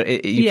 Well, no, but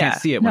you can't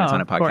see it when it's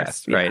on a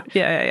podcast, right?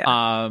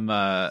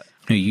 Yeah.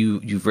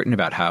 You've written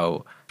about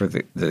how for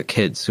the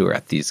kids who are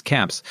at these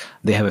camps,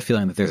 they have a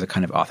feeling that there's a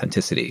kind of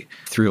authenticity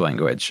through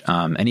language.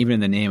 And even in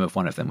the name of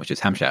one of them, which is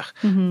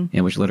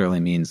Hemshech, which literally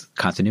means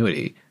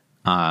continuity,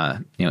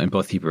 in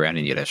both Hebrew and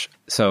in Yiddish.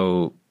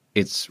 So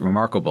it's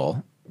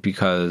remarkable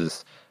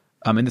because,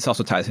 and this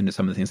also ties into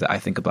some of the things that I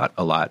think about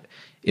a lot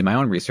in my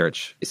own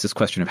research. It's this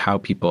question of how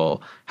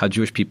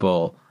Jewish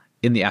people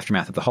in the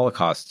aftermath of the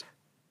Holocaust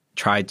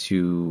tried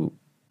to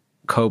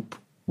cope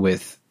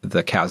with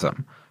the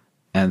chasm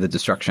and the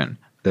destruction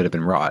that had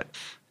been wrought,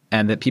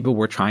 and that people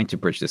were trying to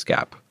bridge this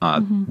gap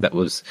that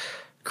was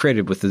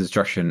created with the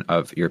destruction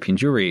of European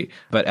Jewry.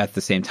 But at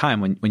the same time,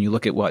 when you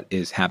look at what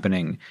is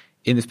happening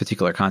in this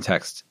particular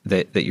context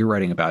that you're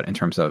writing about in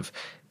terms of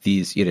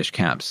these Yiddish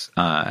camps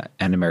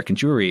and American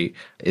Jewry,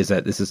 is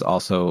that this is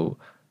also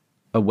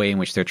a way in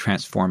which they're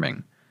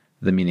transforming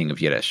the meaning of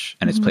Yiddish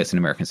and its place in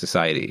American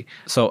society.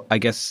 So I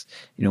guess,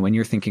 when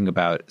you're thinking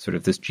about sort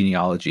of this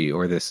genealogy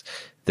or this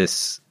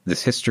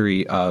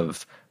history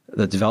of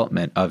the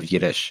development of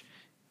Yiddish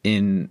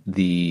in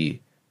the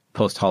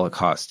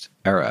post-Holocaust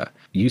era,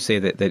 you say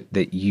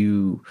that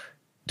you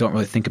don't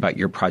really think about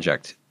your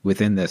project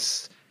within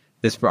this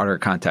broader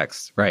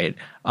context, right?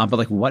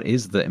 But what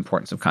is the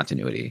importance of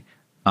continuity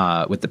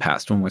with the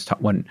past when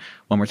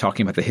we're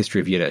talking about the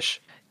history of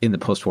Yiddish in the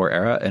post-war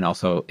era and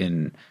also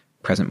in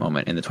present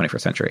moment in the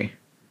 21st century?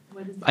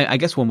 I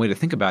guess one way to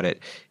think about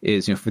it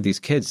is, for these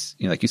kids,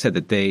 like you said,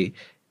 that they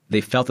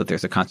felt that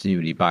there's a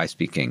continuity by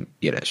speaking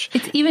Yiddish.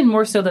 It's even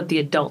more so that the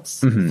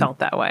adults felt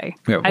that way.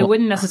 Yeah, I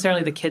wouldn't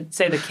necessarily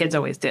say the kids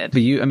always did.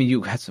 But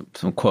you had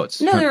some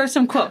quotes. No, there are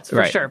some quotes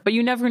for sure. But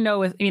you never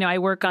know I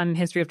work on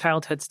history of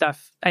childhood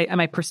stuff.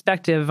 My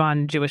perspective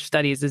on Jewish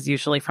studies is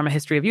usually from a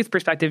history of youth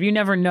perspective. You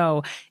never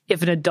know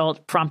if an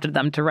adult prompted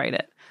them to write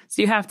it.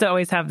 So you have to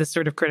always have this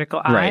sort of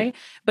critical eye. Right.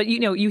 But,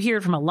 you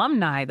hear from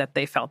alumni that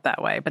they felt that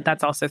way, but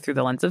that's also through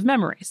the lens of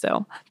memory.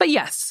 So, but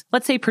yes,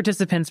 let's say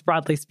participants,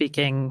 broadly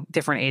speaking,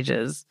 different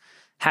ages,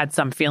 had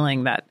some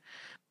feeling that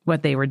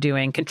what they were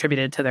doing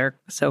contributed to their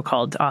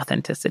so-called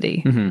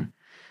authenticity.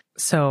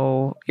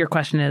 So your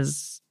question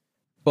is?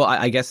 Well,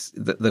 I guess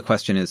the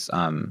question is,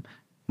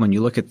 when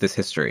you look at this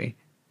history,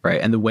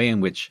 right, and the way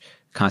in which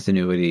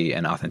continuity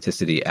and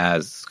authenticity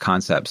as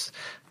concepts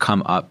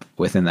come up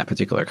within that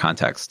particular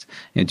context?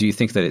 And do you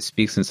think that it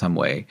speaks in some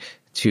way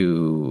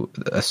to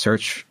a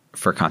search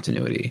for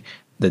continuity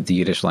that the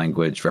Yiddish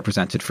language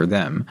represented for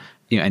them?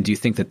 And do you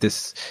think that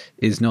this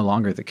is no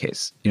longer the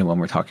case, when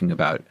we're talking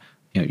about,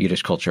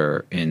 Yiddish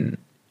culture in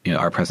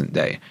our present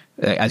day,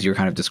 as you were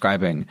kind of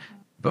describing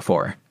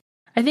before?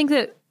 I think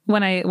that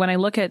when I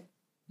look at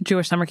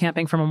Jewish summer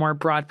camping from a more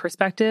broad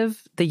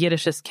perspective, the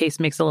Yiddishist case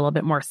makes a little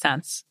bit more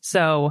sense.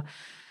 So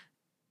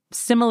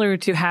similar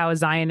to how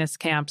Zionist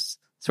camps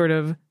sort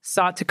of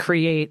sought to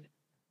create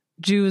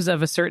Jews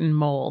of a certain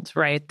mold,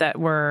 right? That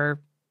were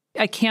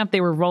a camp,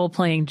 they were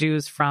role-playing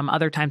Jews from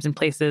other times and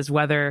places,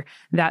 whether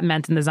that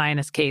meant in the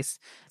Zionist case,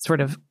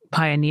 sort of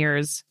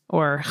pioneers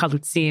or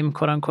chalutzim,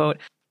 quote unquote,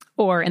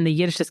 or in the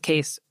Yiddishist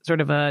case, sort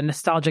of a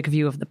nostalgic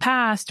view of the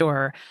past,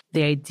 or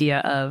the idea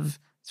of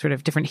sort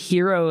of different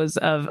heroes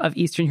of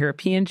Eastern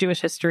European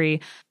Jewish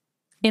history.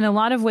 In a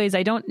lot of ways,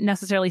 I don't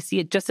necessarily see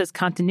it just as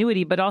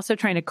continuity, but also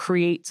trying to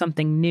create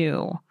something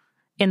new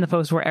in the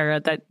post-war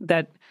era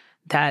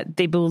that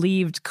they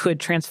believed could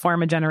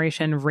transform a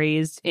generation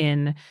raised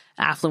in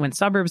affluent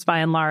suburbs, by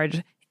and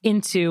large,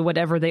 into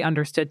whatever they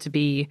understood to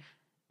be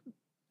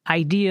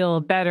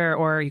ideal, better,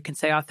 or you can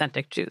say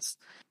authentic Jews.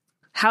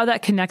 How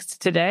that connects to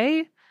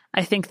today,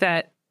 I think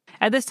that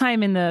at this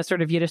time in the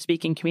sort of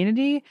Yiddish-speaking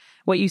community,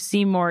 what you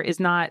see more is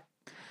not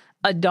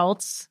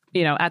adults,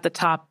 at the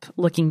top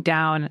looking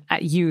down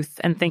at youth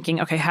and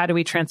thinking, okay, how do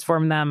we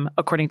transform them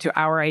according to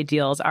our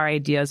ideals, our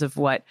ideas of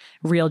what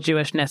real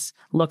Jewishness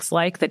looks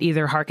like that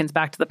either harkens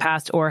back to the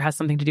past or has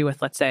something to do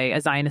with, let's say,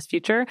 a Zionist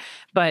future.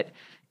 But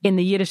in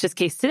the Yiddishist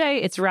case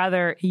today, it's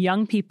rather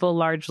young people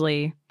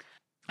largely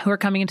who are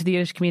coming into the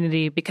Yiddish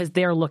community because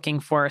they're looking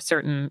for a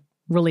certain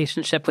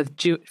relationship with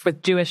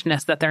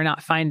Jewishness that they're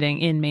not finding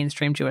in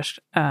mainstream Jewish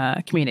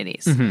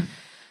communities. Mm-hmm.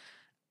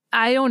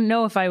 I don't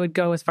know if I would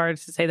go as far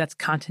as to say that's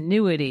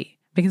continuity,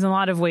 because in a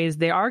lot of ways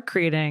they are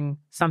creating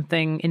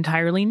something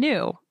entirely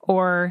new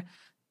or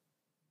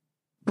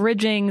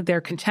bridging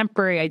their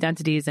contemporary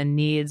identities and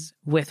needs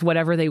with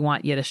whatever they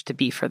want Yiddish to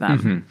be for them.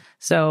 Mm-hmm.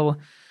 So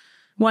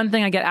one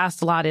thing I get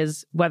asked a lot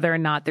is whether or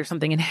not there's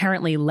something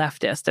inherently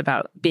leftist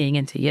about being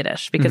into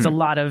Yiddish, because mm-hmm. a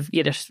lot of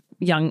Yiddish,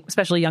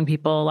 especially young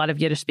people, a lot of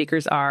Yiddish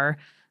speakers are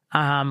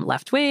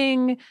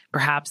left-wing,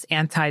 perhaps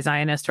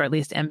anti-Zionist, or at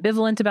least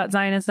ambivalent about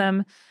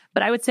Zionism.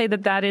 But I would say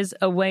that is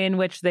a way in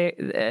which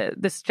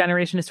this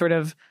generation is sort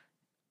of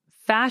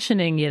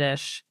fashioning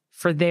Yiddish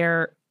for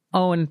their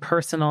own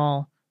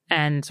personal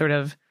and sort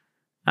of,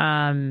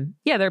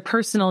 their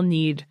personal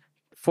need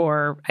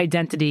for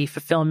identity,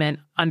 fulfillment,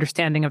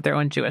 understanding of their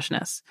own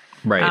Jewishness.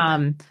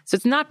 Right. So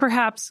it's not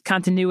perhaps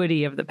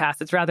continuity of the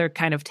past. It's rather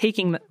kind of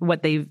taking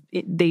what they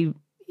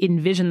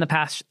envision the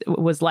past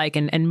was like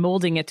and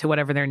molding it to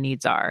whatever their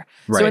needs are.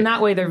 Right. So in that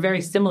way, they're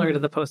very similar to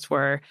the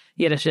post-war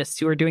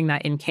Yiddishists who are doing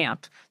that in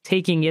camp,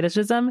 taking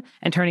Yiddishism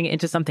and turning it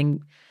into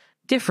something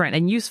different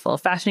and useful,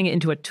 fashioning it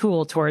into a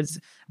tool towards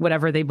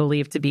whatever they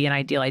believe to be an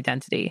ideal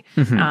identity.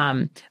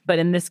 Mm-hmm. But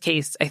in this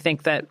case, I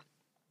think that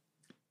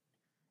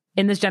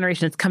in this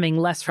generation, it's coming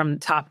less from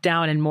top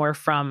down and more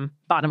from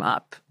bottom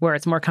up, where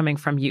it's more coming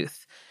from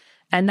youth.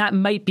 And that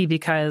might be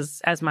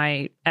because, as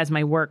my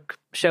work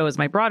shows,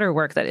 my broader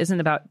work that isn't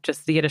about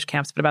just the Yiddish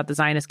camps, but about the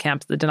Zionist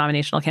camps, the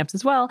denominational camps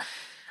as well,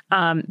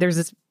 there's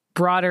this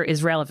broader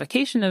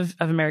Israelification of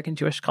American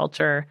Jewish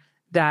culture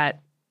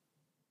that,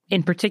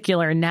 in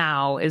particular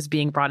now, is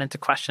being brought into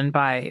question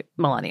by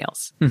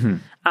millennials. Mm-hmm.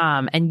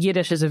 And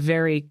Yiddish is a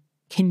very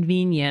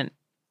convenient,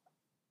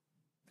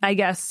 I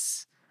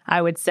guess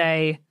I would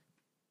say,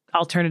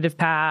 alternative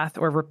path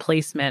or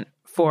replacement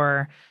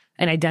for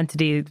an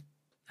identity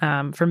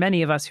for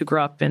many of us who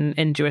grew up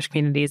in Jewish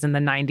communities in the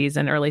 90s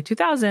and early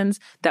 2000s,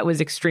 that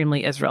was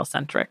extremely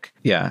Israel-centric.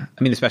 Yeah.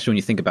 I mean, especially when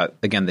you think about,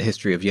 again, the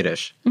history of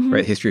Yiddish, mm-hmm.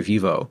 right? History of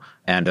Yivo,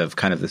 and of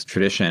kind of this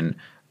tradition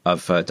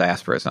of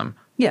diasporism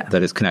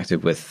that is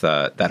connected with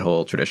that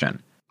whole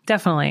tradition.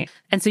 Definitely.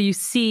 And so you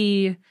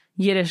see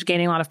Yiddish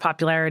gaining a lot of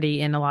popularity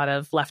in a lot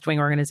of left-wing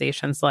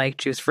organizations like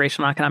Jews for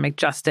Racial and Economic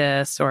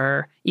Justice,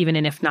 or even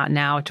in If Not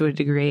Now to a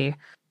degree,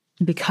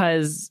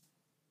 because,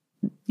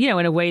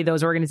 in a way,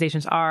 those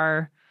organizations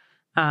are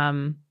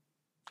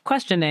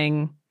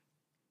questioning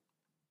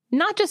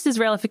not just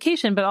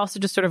Israelification, but also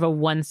just sort of a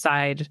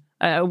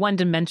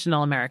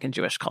one-dimensional American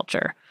Jewish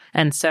culture.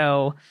 And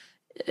so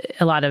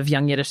a lot of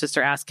young Yiddishists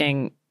are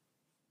asking,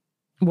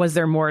 was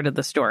there more to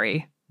the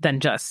story than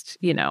just,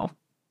 the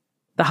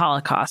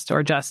Holocaust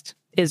or just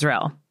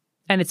Israel?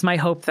 And it's my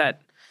hope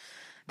that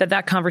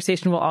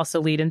conversation will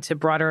also lead into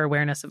broader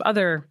awareness of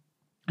other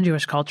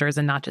Jewish cultures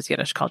and not just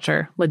Yiddish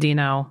culture,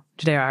 Ladino,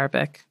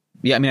 Judeo-Arabic.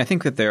 Yeah, I mean, I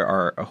think that there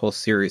are a whole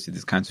series of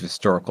these kinds of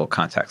historical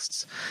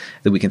contexts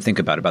that we can think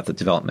about the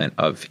development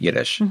of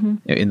Yiddish mm-hmm.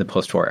 in the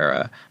post-war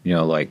era.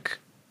 Like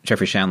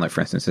Jeffrey Chandler,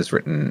 for instance, has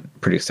written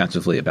pretty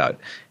extensively about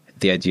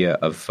the idea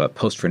of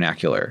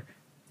post-vernacular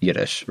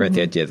Yiddish, right? Mm-hmm.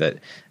 The idea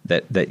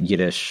that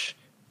Yiddish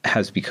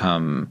has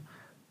become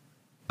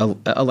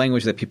a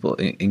language that people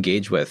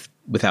engage with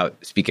without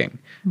speaking,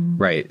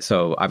 right?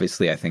 So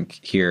obviously, I think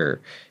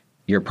here,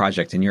 your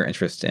project and your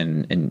interest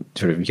in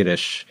sort of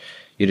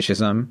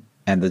Yiddishism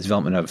and the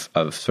development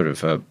of sort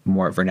of a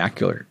more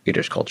vernacular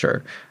Yiddish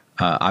culture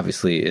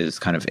obviously is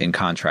kind of in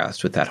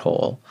contrast with that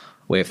whole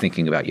way of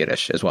thinking about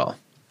Yiddish as well.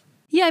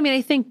 Yeah, I mean,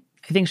 I think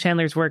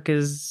Chandler's work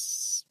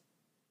is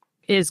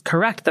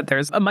correct that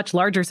there's a much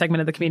larger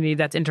segment of the community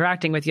that's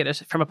interacting with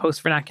Yiddish from a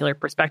post-vernacular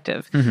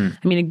perspective. I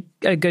mean,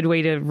 a good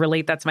way to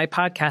relate that to my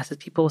podcast is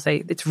people will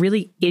say, it's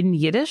really in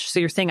Yiddish? So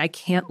you're saying I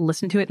can't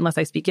listen to it unless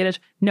I speak Yiddish?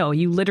 No,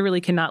 you literally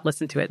cannot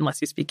listen to it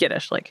unless you speak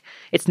Yiddish. Like,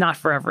 it's not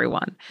for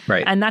everyone.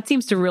 Right. And that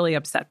seems to really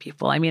upset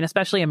people. I mean,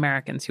 especially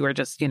Americans who are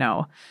just,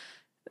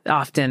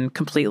 often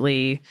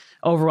completely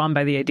overwhelmed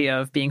by the idea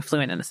of being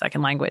fluent in a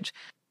second language.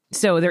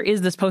 So there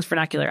is this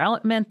post-vernacular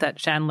element that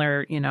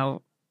Chandler,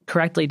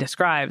 correctly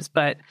describes,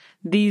 but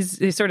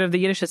these sort of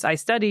the Yiddishists I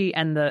study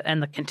and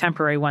the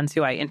contemporary ones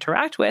who I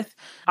interact with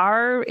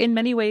are in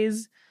many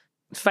ways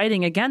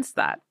fighting against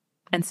that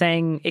and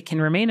saying it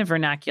can remain a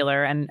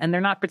vernacular, and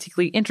they're not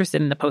particularly interested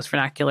in the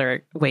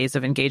post-vernacular ways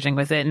of engaging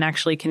with it and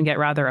actually can get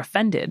rather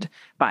offended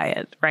by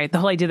it, right? The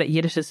whole idea that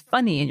Yiddish is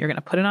funny and you're going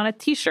to put it on a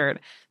T-shirt.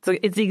 So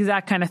it's the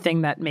exact kind of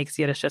thing that makes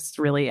Yiddishists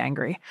really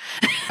angry.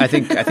 I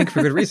think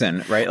for good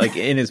reason, right? Like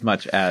in as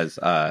much as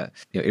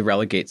it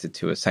relegates it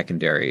to a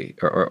secondary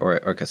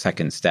or a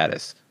second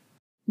status.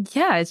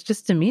 Yeah, it's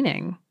just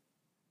demeaning.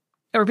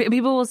 Or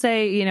people will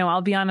say,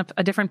 I'll be on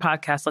a different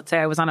podcast. Let's say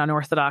I was on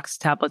Unorthodox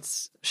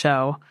Tablets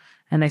show,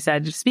 and they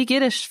said, speak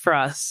Yiddish for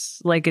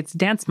us, like it's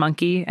Dance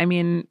Monkey. I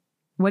mean,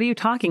 what are you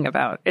talking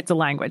about? It's a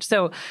language.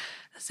 So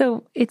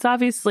it's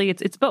obviously,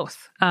 it's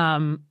both.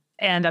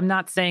 And I'm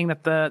not saying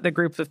that the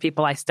group of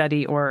people I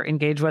study or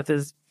engage with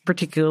is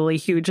particularly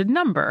huge in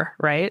number,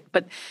 right?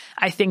 But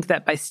I think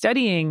that by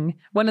studying,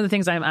 one of the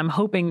things I'm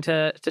hoping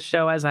to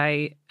show as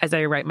I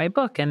write my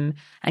book and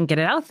get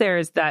it out there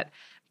is that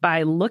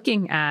by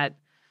looking at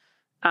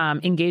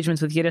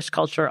engagements with Yiddish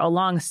culture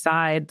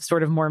alongside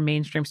sort of more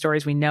mainstream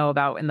stories we know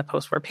about in the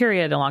post-war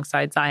period,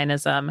 alongside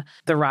Zionism,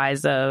 the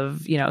rise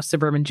of,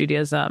 suburban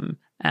Judaism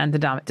and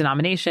the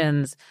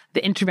denominations,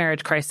 the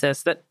intermarriage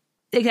crisis, that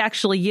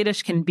actually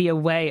Yiddish can be a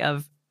way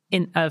of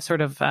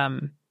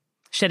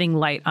shedding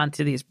light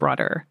onto these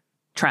broader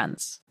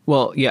trends.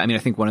 Well, yeah, I mean,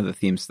 I think one of the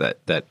themes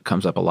that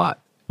comes up a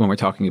lot when we're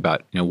talking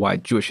about, why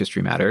Jewish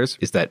history matters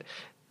is that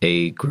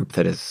a group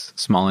that is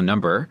small in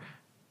number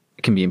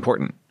can be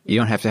important. You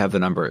don't have to have the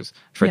numbers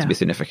for it to be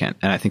significant.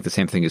 And I think the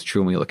same thing is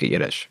true when we look at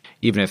Yiddish.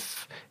 Even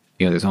if,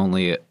 there's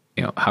only,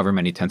 however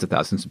many tens of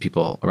thousands of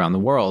people around the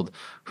world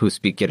who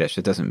speak Yiddish,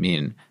 it doesn't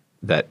mean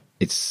that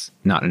it's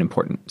not an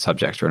important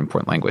subject or an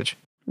important language.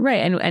 Right.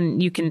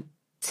 And you can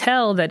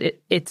tell that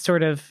it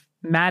sort of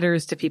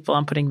matters to people.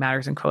 I'm putting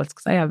matters in quotes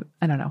because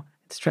I don't know.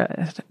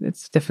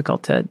 It's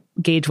difficult to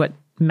gauge what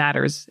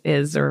matters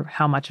is or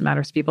how much it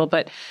matters to people.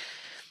 But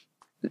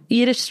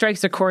Yiddish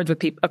strikes a chord with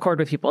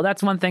people.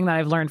 That's one thing that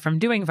I've learned from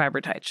doing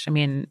Viberteich. I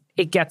mean,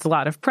 it gets a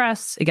lot of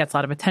press. It gets a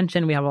lot of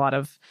attention. We have a lot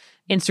of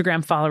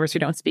Instagram followers who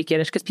don't speak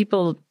Yiddish because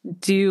people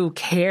do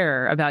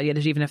care about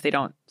Yiddish even if they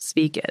don't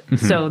speak it.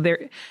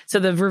 Mm-hmm. So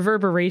the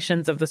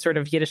reverberations of the sort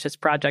of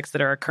Yiddishist projects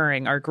that are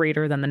occurring are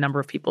greater than the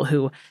number of people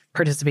who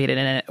participated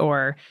in it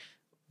or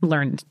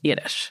learned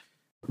Yiddish.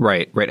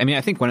 Right. I mean,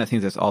 I think one of the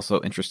things that's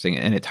also interesting,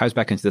 and it ties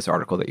back into this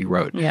article that you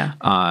wrote,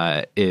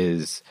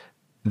 is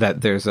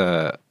that there's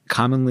a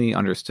commonly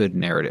understood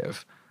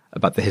narrative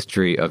about the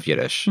history of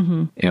Yiddish,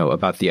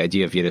 about the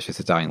idea of Yiddish as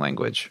a dying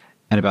language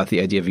and about the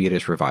idea of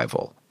Yiddish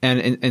revival. And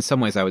in some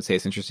ways, I would say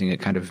it's interesting. It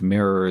kind of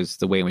mirrors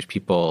the way in which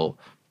people,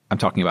 I'm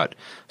talking about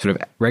sort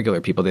of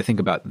regular people, they think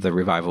about the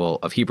revival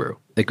of Hebrew.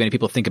 Like many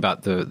people think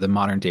about the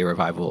modern day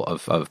revival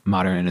of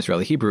modern and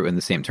Israeli Hebrew in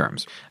the same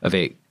terms of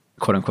a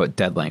quote unquote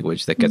dead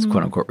language that gets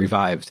quote unquote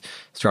revived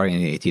starting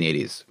in the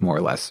 1880s, more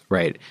or less,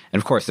 right? And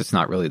of course, it's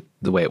not really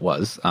the way it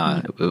was.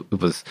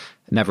 It was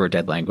never a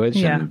dead language,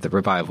 and the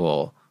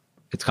revival,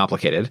 it's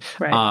complicated.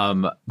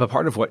 Right. But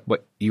part of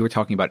what you were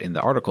talking about in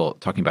the article,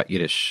 talking about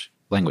Yiddish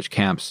language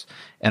camps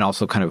and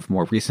also kind of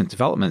more recent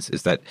developments,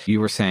 is that you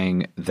were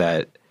saying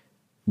that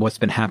what's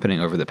been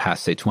happening over the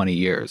past, say, 20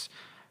 years,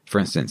 for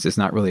instance, is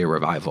not really a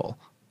revival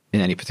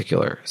in any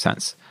particular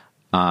sense.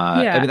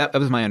 I mean, that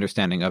was my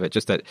understanding of it,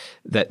 just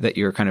that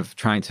you're kind of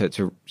trying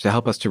to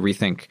help us to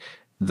rethink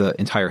the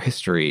entire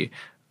history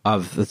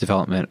of the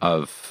development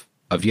of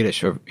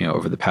Yiddish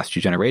over the past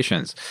few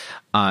generations.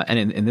 And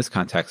in this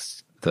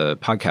context, the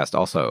podcast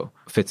also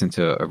fits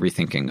into a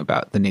rethinking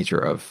about the nature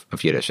of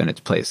Yiddish and its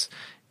place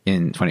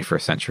in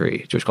 21st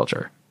century Jewish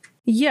culture.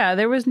 Yeah,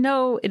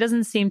 it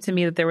doesn't seem to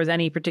me that there was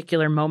any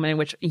particular moment in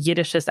which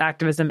Yiddishist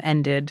activism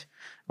ended,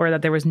 or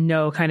that there was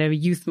no kind of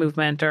youth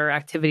movement or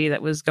activity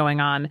that was going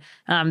on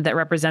that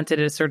represented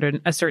a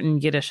certain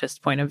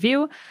Yiddishist point of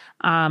view.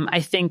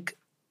 I think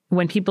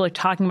when people are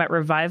talking about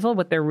revival,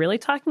 what they're really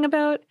talking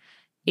about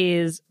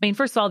is, I mean,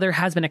 first of all, there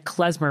has been a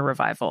klezmer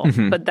revival,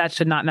 but that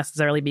should not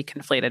necessarily be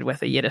conflated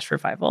with a Yiddish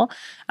revival,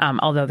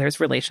 although there's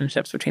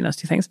relationships between those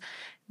two things.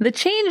 The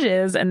change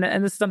is, and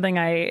this is something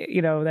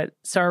that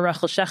Sarah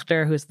Rachel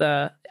Schechter, who's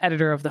the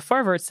editor of the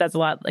Forward, says a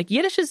lot, like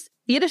Yiddish is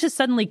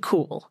suddenly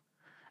cool.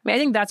 I mean, I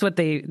think that's what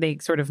they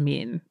sort of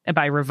mean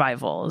by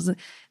revivals.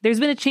 There's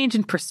been a change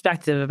in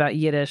perspective about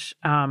Yiddish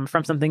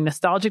from something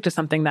nostalgic to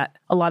something that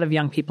a lot of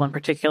young people in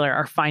particular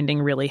are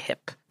finding really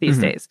hip these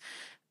days.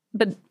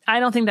 But I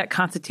don't think that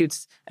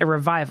constitutes a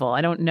revival.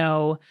 I don't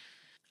know.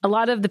 A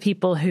lot of the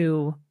people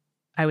who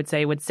I would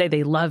say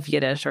they love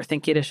Yiddish or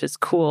think Yiddish is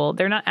cool,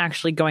 they're not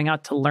actually going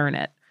out to learn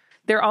it.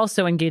 They're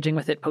also engaging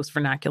with it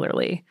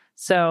post-vernacularly.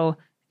 So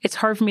it's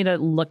hard for me to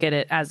look at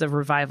it as a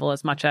revival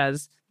as much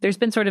as there's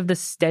been sort of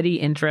this steady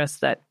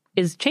interest that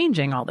is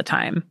changing all the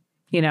time.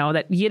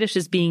 That Yiddish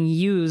is being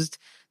used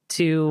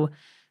to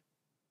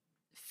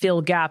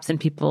fill gaps in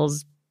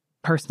people's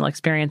personal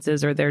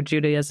experiences or their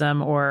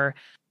Judaism or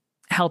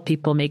help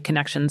people make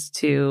connections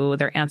to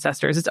their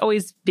ancestors. It's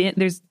always been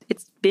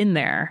it's been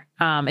there.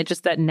 It's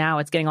just that now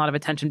it's getting a lot of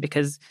attention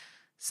because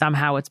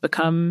somehow it's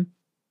become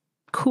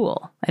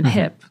cool and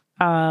hip,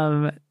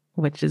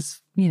 which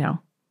is,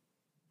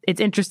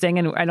 it's interesting.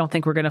 And I don't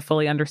think we're going to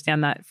fully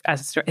understand that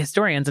as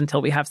historians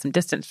until we have some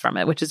distance from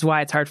it, which is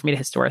why it's hard for me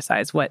to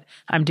historicize what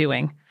I'm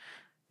doing,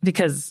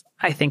 because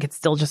I think it's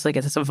still just like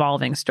it's this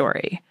evolving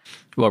story.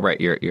 Well, right.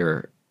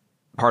 You're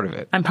part of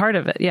it. I'm part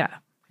of it. Yeah.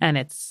 And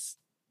it's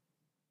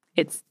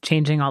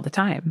changing all the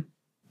time.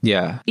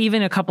 Yeah.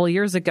 Even a couple of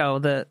years ago,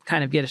 the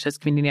kind of Yiddish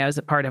community I was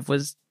a part of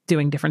was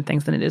doing different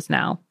things than it is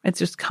now. It's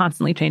just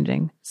constantly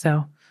changing.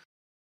 So,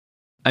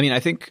 I mean,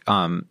 I think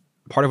part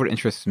of what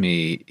interests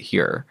me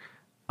here,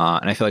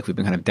 and I feel like we've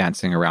been kind of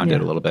dancing around it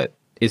a little bit,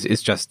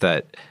 is just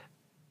that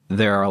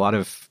there are a lot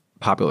of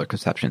popular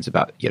conceptions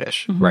about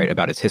Yiddish, right?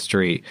 About its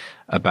history,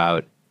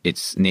 about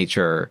its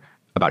nature,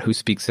 about who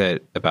speaks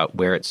it, about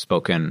where it's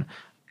spoken.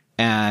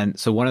 And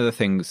so one of the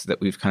things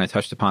that we've kind of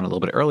touched upon a little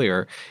bit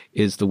earlier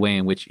is the way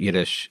in which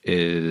Yiddish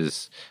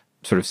is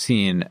sort of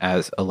seen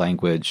as a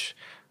language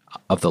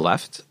of the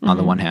left on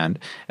the one hand,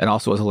 and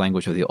also as a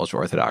language of the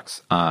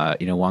ultra-Orthodox.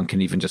 One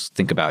can even just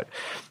think about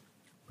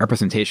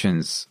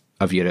representations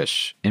of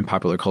Yiddish in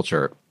popular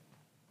culture,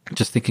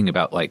 just thinking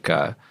about like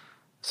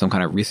some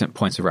kind of recent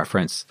points of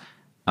reference.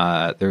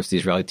 There's the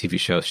Israeli TV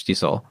show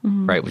Shtisel,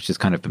 right, which has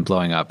kind of been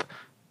blowing up,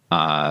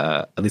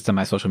 at least on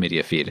my social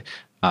media feed,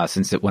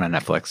 since it went on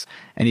Netflix.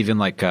 And even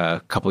like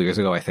a couple of years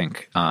ago, I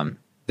think,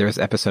 there was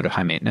an episode of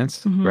High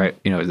Maintenance,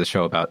 right? The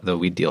show about the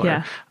weed dealer.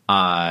 Yeah.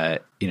 I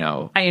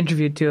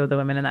interviewed two of the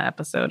women in that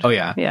episode. Oh,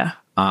 yeah. Yeah.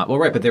 Well,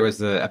 right. But there was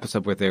the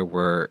episode where there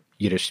were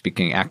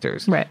Yiddish-speaking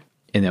actors. Right.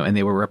 And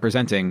they were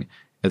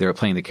they were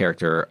playing the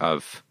character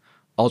of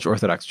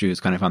ultra-Orthodox Jews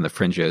kind of on the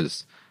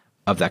fringes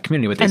of that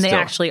community. But they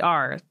actually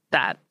are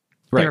that.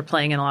 Right. They were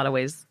playing in a lot of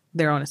ways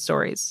their own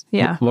stories.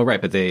 Yeah. Well,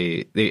 right. But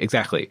they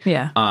exactly.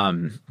 Yeah.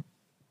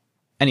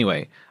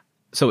 Anyway,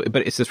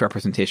 but it's this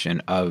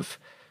representation of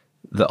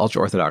the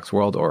ultra-Orthodox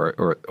world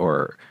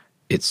or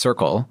its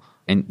circle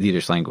in the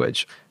Yiddish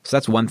language. So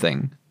that's one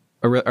thing,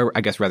 or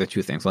I guess rather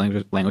two things,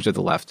 language of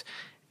the left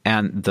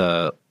and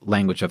the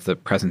language of the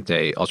present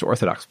day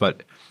ultra-Orthodox.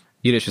 But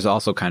Yiddish is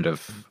also kind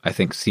of, I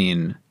think,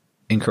 seen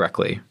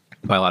incorrectly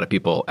by a lot of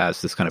people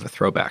as this kind of a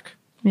throwback.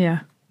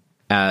 Yeah.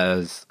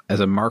 As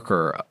a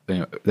marker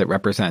that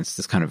represents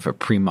this kind of a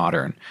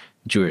pre-modern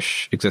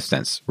Jewish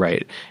existence,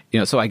 right?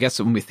 So I guess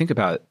when we think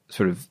about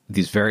sort of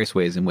these various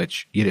ways in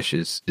which Yiddish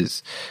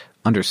is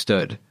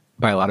understood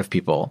by a lot of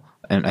people,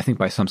 and I think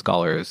by some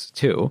scholars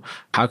too,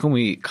 how can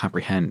we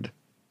comprehend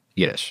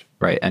Yiddish,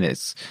 right? And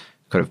its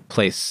kind of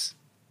place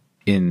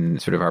in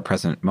sort of our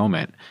present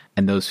moment,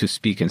 and those who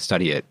speak and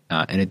study it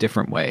in a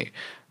different way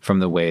from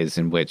the ways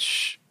in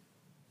which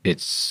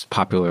it's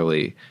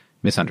popularly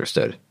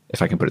misunderstood,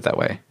 if I can put it that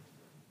way.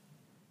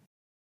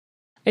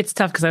 It's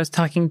tough because I was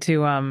talking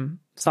to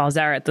Saul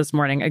Zaret this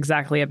morning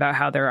exactly about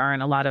how there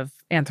aren't a lot of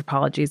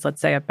anthropologies,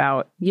 let's say,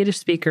 about Yiddish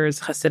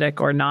speakers,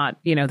 Hasidic or not.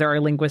 There are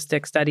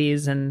linguistic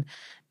studies and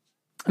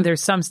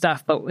there's some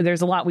stuff, but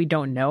there's a lot we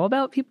don't know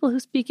about people who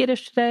speak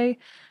Yiddish today.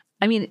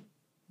 I mean,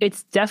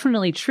 it's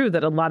definitely true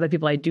that a lot of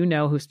people I do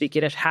know who speak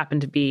Yiddish happen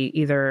to be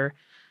either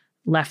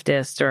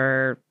leftist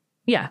or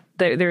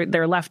they're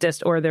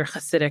leftist or they're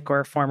Hasidic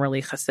or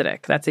formerly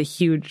Hasidic. That's a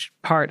huge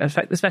part,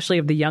 especially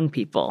of the young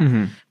people.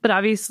 But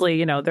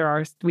obviously,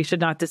 we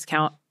should not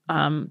discount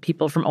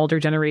people from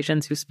older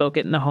generations who spoke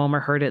it in the home or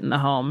heard it in the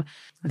home.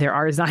 There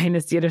are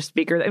Zionist Yiddish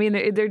speakers. I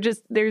mean,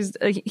 there's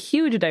a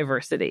huge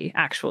diversity,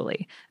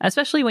 actually,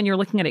 especially when you're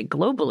looking at it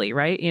globally,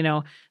 right?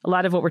 A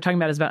lot of what we're talking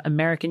about is about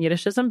American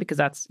Yiddishism because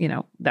that's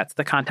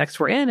the context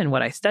we're in and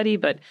what I study.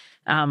 But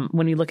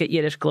when you look at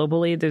Yiddish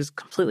globally, there's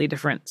completely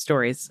different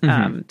stories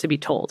to be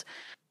told.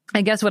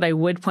 I guess what I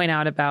would point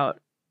out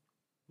about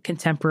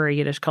contemporary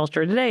Yiddish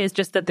culture today is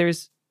just that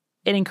there's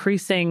an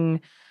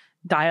increasing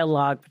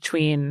dialogue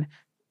between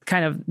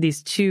kind of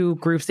these two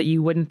groups that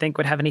you wouldn't think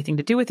would have anything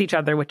to do with each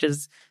other, which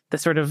is the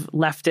sort of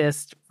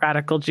leftist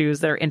radical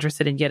Jews that are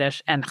interested in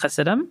Yiddish and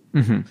Hasidim.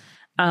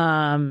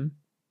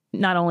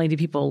 not only do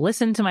people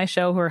listen to my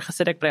show who are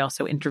Hasidic, but I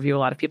also interview a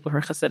lot of people who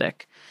are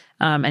Hasidic.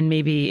 And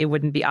maybe it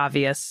wouldn't be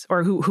obvious,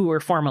 or who are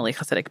formerly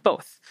Hasidic,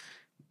 both.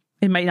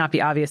 It might not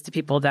be obvious to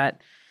people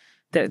that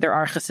there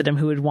are Hasidim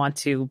who would want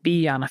to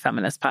be on a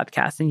feminist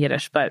podcast in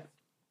Yiddish, but,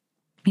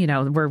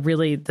 we're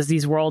really,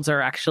 these worlds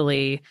are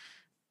actually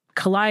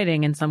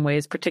colliding in some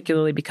ways,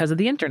 particularly because of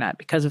the internet,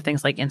 because of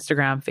things like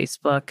Instagram,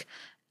 Facebook.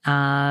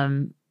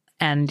 And,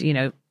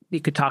 you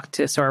could talk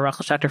to Sora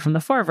Rachelstetter from the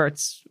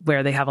Forverts,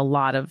 where they have a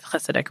lot of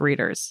Hasidic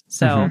readers.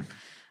 So,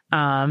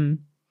 I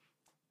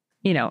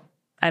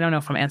don't know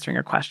if I'm answering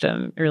your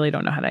question. I really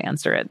don't know how to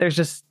answer it.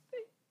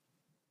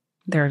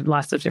 There are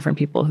lots of different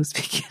people who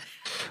speak it.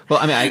 Well,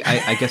 I mean,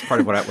 I guess part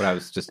of what I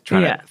was just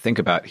trying to think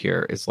about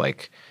here is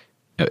like,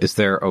 is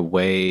there a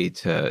way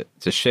to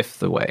shift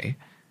the way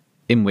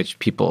in which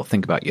people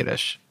think about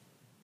Yiddish?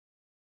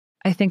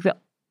 I think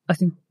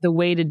the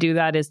way to do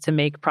that is to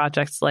make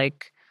projects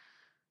like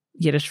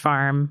Yiddish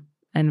Farm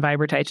and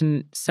Viberteich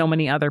and so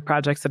many other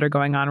projects that are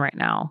going on right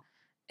now.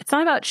 It's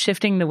not about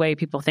shifting the way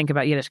people think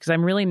about Yiddish, because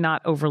I'm really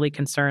not overly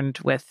concerned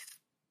with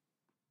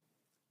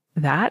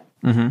that,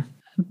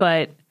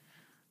 but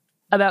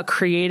about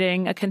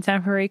creating a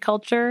contemporary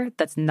culture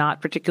that's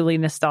not particularly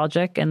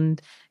nostalgic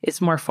and is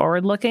more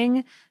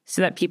forward-looking,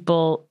 so that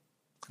people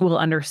will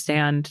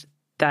understand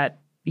that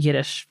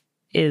Yiddish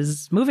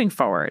is moving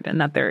forward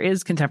and that there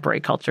is contemporary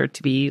culture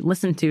to be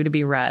listened to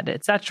be read,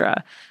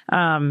 etc.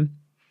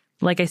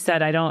 Like I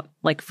said,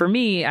 for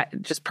me,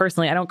 just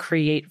personally, I don't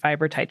create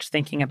Viberteich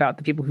thinking about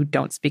the people who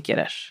don't speak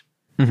Yiddish.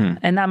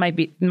 And that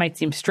might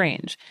seem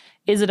strange.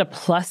 Is it a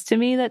plus to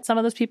me that some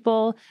of those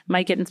people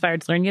might get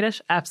inspired to learn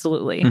Yiddish?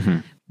 Absolutely.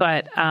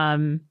 But I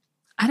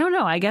don't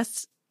know. I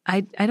guess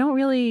I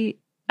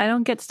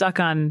don't get stuck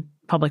on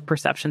public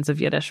perceptions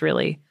of Yiddish,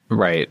 really.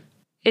 Right.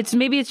 It's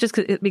just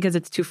because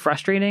it's too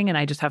frustrating, and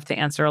I just have to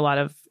answer a lot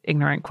of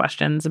ignorant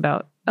questions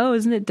about,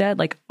 isn't it dead?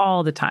 Like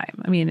all the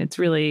time. I mean, it's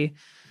really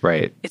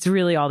right. It's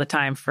really all the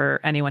time for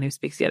anyone who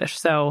speaks Yiddish.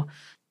 So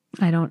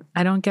I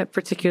don't get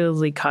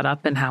particularly caught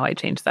up in how I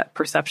change that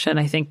perception.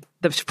 I think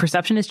the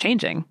perception is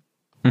changing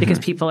because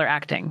people are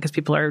acting, because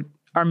people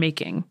are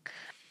making.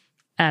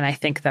 And I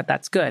think that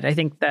that's good. I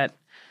think that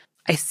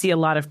I see a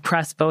lot of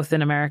press both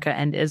in America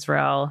and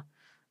Israel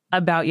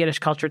about Yiddish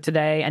culture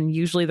today. And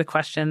usually the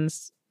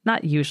questions,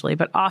 not usually,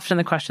 but often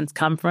the questions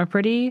come from a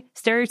pretty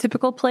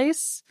stereotypical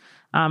place.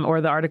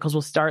 Or the articles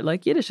will start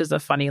like, Yiddish is a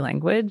funny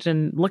language,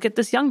 and look at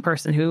this young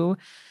person who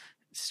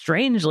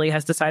strangely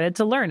has decided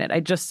to learn it.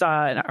 I just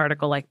saw an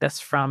article like this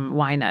from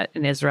Ynet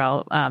in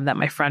Israel that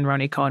my friend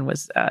Roni Cohen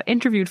was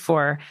interviewed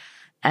for.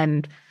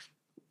 And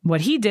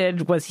what he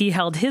did was he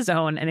held his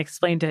own and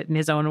explained it in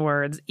his own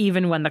words,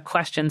 even when the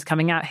questions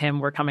coming at him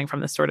were coming from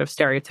this sort of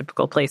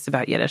stereotypical place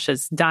about Yiddish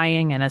as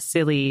dying and as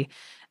silly.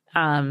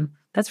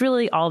 That's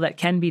really all that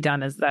can be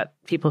done, is that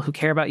people who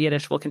care about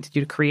Yiddish will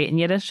continue to create in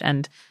Yiddish,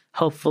 and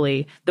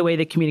hopefully the way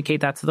they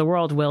communicate that to the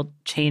world will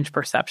change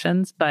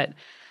perceptions. But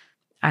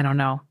I don't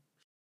know.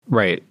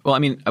 Right. Well, I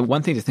mean,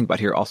 one thing to think about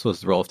here also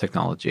is the role of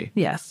technology.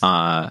 Yes.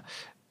 I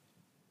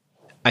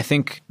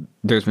think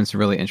there's been some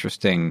really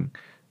interesting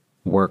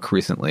work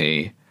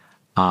recently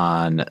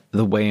on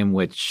the way in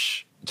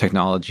which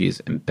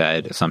technologies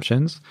embed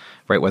assumptions,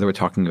 right? Whether we're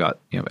talking about,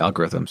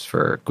 algorithms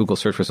for Google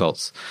search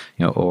results,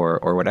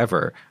 or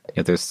whatever,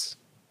 there's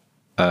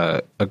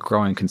a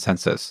growing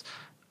consensus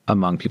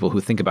among people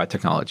who think about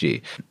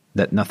technology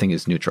that nothing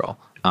is neutral.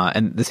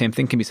 And the same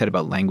thing can be said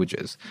about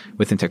languages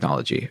within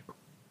technology.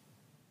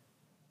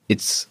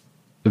 It's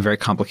very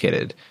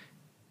complicated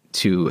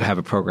to have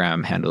a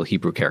program handle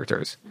Hebrew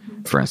characters,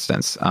 for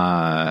instance.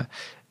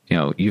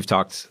 You've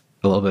talked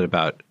a little bit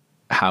about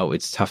how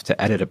it's tough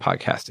to edit a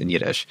podcast in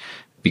Yiddish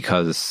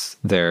because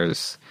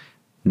there's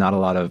not a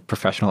lot of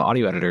professional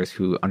audio editors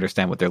who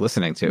understand what they're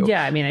listening to.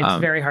 Yeah, I mean, it's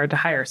very hard to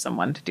hire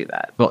someone to do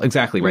that. Well,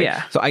 exactly, right?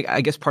 Yeah. So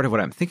I guess part of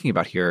what I'm thinking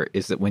about here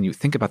is that when you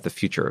think about the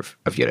future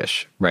of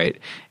Yiddish, right,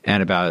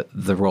 and about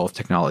the role of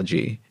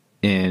technology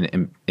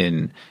in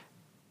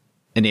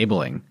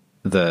enabling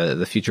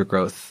the future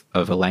growth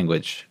of a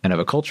language and of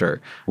a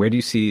culture, where do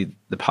you see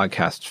the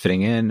podcast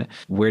fitting in?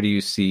 Where do you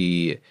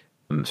see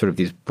sort of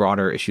these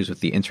broader issues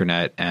with the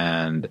internet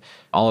and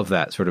all of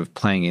that sort of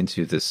playing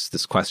into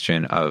this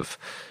question of,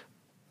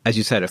 as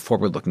you said, a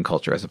forward-looking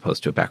culture as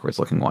opposed to a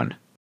backwards-looking one?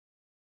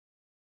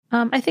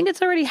 I think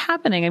it's already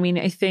happening. I mean,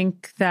 I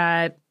think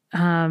that,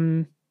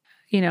 I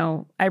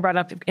brought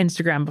up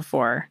Instagram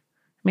before.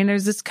 I mean,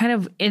 there's this kind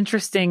of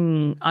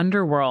interesting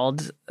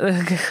underworld,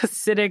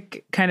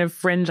 Hasidic kind of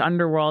fringe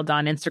underworld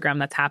on Instagram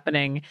that's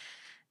happening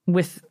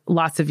with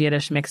lots of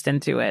Yiddish mixed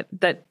into it.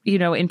 That,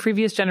 in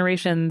previous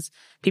generations,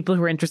 people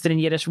who were interested in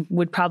Yiddish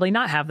would probably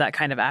not have that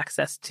kind of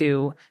access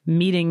to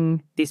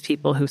meeting these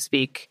people who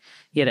speak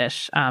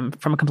Yiddish from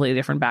a completely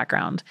different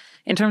background.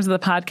 In terms of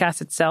the podcast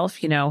itself,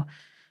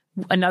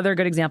 another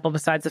good example,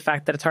 besides the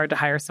fact that it's hard to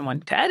hire someone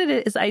to edit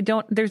it, is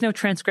there's no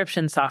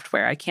transcription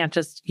software. I can't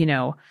just,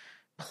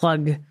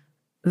 plug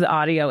the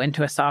audio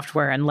into a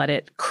software and let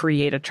it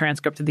create a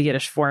transcript of the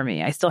Yiddish for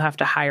me. I still have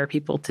to hire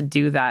people to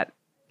do that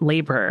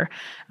labor.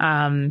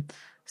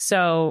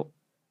 So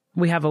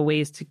we have a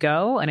ways to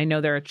go. And I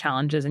know there are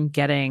challenges in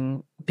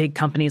getting big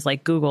companies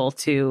like Google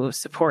to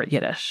support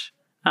Yiddish,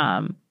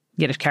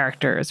 Yiddish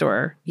characters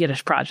or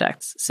Yiddish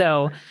projects.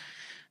 So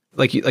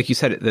like you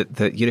said,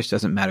 that Yiddish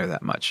doesn't matter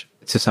that much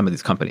to some of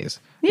these companies.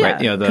 yeah,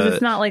 right? Because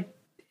it's not like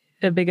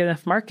a big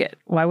enough market.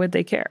 Why would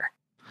they care?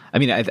 I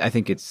mean, I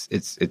think it's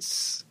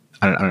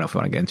I don't know if we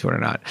want to get into it or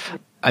not.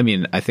 I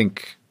mean, I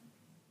think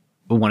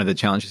one of the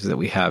challenges that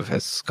we have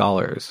as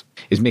scholars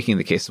is making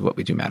the case of what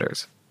we do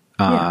matters.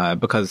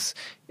 Because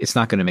it's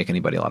not going to make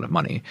anybody a lot of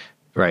money,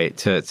 right?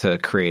 To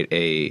create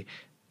a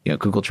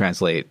Google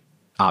Translate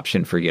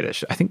option for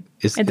Yiddish. I think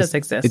it does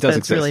exist. It does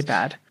exist. It's really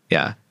bad.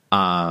 Yeah.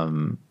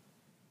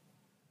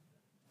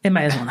 It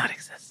might as well not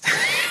exist.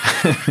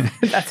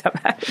 That's how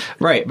bad.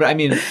 Right. But I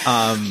mean,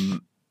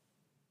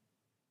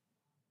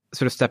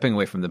 sort of stepping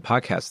away from the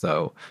podcast,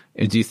 though,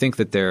 do you think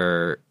that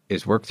there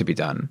is work to be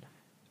done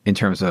in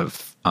terms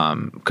of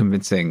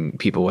convincing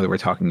people, whether we're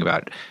talking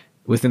about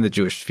within the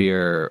Jewish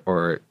sphere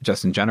or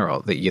just in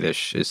general, that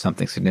Yiddish is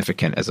something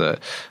significant as a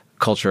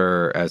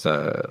culture, as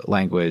a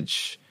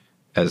language,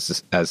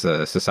 as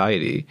a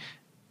society?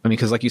 I mean,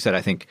 because like you said,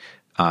 I think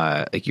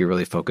like you're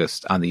really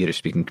focused on the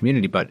Yiddish-speaking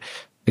community, but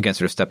again,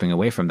 sort of stepping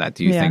away from that,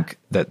 do you think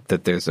that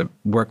there's a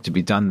work to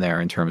be done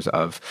there in terms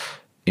of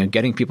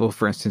getting people,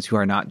 for instance, who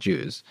are not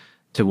Jews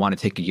to want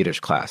to take a Yiddish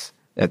class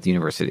at the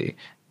university?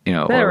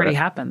 That already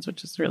happens,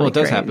 which is really it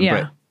does great.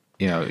 happen,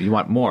 but you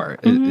want more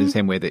in the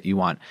same way that you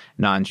want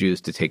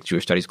non-Jews to take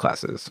Jewish studies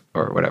classes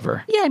or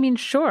whatever. Yeah, I mean,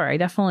 sure. I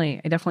definitely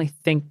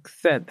think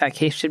that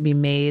case should be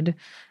made.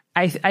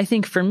 I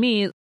think for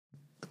me,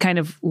 kind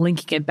of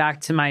linking it back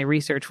to my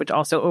research, which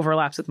also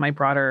overlaps with my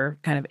broader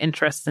kind of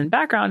interests and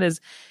background, is,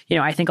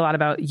 I think a lot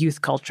about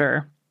youth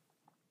culture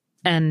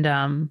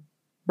and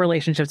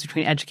relationships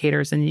between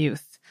educators and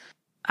youth.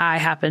 I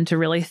happen to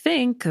really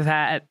think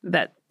that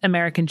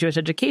American Jewish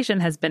education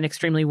has been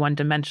extremely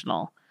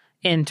one-dimensional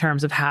in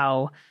terms of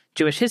how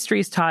Jewish history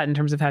is taught, in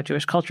terms of how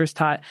Jewish culture is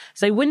taught.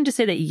 So I wouldn't just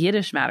say that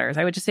Yiddish matters.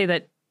 I would just say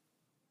that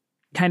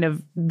kind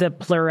of the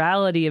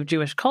plurality of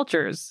Jewish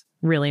cultures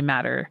really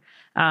matter.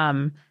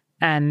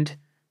 And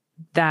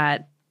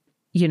that,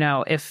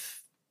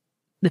 if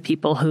the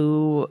people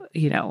who,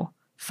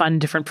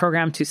 fund different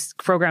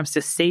programs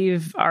to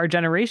save our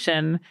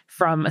generation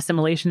from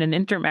assimilation and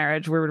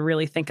intermarriage, we would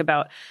really think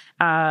about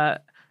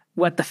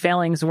what the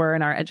failings were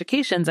in our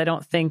educations, I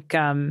don't think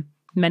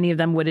many of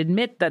them would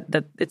admit that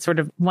it's sort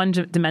of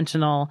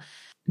one-dimensional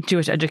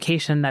Jewish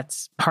education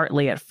that's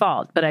partly at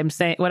fault. But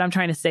what I'm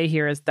trying to say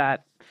is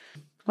that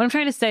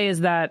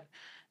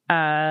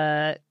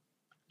I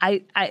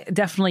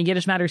definitely,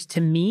 Yiddish matters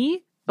to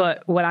me,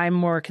 but what I'm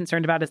more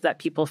concerned about is that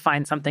people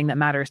find something that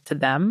matters to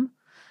them.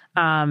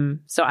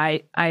 So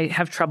I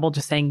have trouble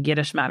just saying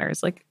Yiddish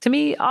matters. Like, to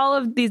me, all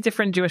of these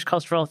different Jewish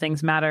cultural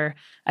things matter.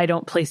 I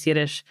don't place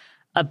Yiddish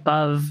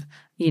above,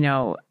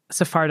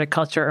 Sephardic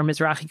culture or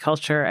Mizrahi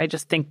culture. I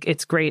just think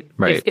it's great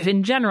if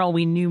in general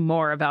we knew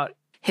more about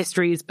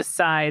histories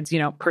besides,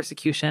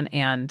 persecution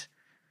and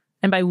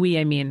by we,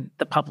 I mean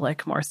the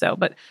public more so,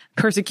 but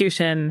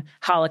persecution,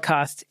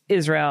 Holocaust,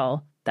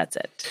 Israel, that's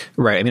it.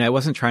 Right. I mean, I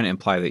wasn't trying to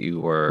imply that you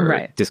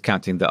were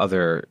discounting the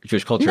other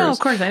Jewish cultures. No, of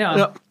course, I know.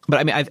 No, but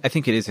I mean, I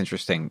think it is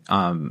interesting,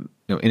 in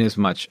as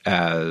much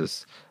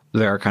as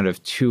there are kind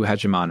of two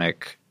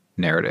hegemonic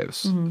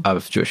narratives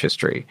of Jewish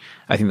history,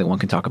 I think that one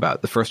can talk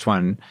about. The first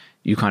one,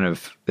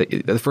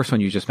 the first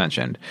one you just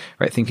mentioned,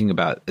 right? Thinking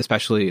about,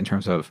 especially in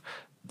terms of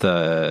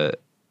the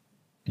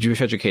Jewish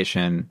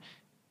education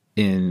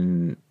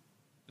in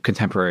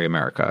contemporary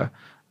America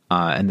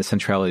and the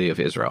centrality of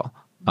Israel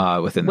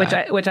within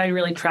that. Which I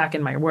really track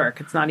in my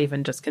work. It's not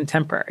even just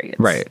contemporary.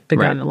 It's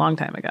begun a long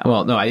time ago.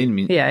 Well, no, I didn't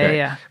mean...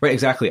 Yeah. Right,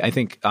 exactly. I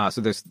think, so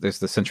there's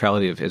the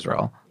centrality of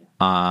Israel,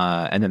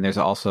 and then there's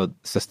also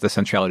the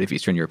centrality of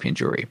Eastern European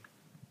Jewry.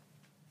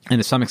 And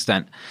to some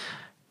extent,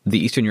 the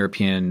Eastern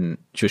European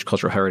Jewish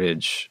cultural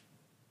heritage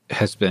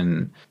has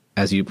been,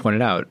 as you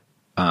pointed out,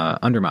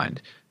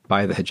 undermined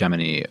by the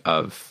hegemony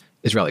of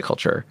Israeli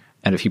culture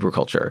and of Hebrew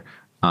culture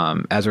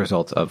as a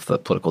result of the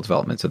political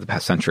developments of the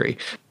past century.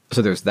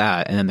 So there's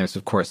that. And then there's,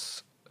 of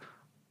course,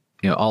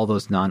 all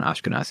those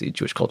non-Ashkenazi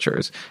Jewish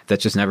cultures that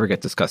just never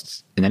get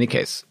discussed in any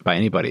case by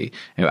anybody,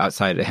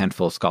 outside a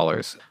handful of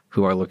scholars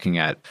who are looking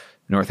at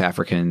North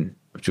African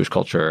Jewish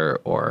culture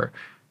or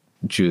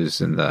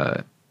Jews in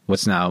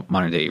what's now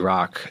modern day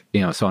Iraq,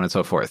 so on and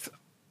so forth.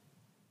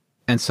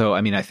 And so,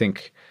 I mean, I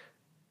think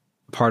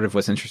part of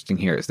what's interesting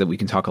here is that we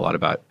can talk a lot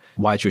about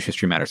why Jewish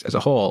history matters as a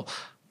whole,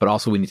 but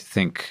also we need to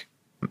think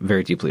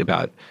very deeply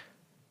about,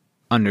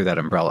 under that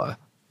umbrella,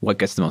 what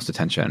gets the most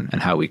attention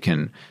and how we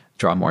can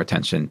draw more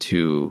attention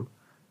to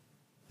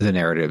the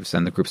narratives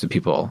and the groups of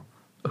people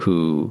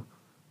who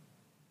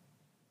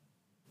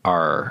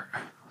are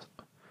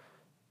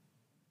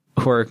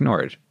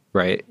ignored,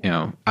 right?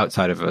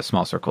 Outside of a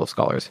small circle of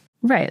scholars.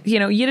 Right.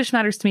 Yiddish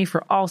matters to me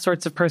for all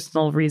sorts of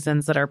personal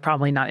reasons that are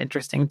probably not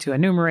interesting to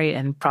enumerate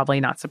and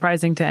probably not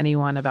surprising to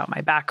anyone about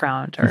my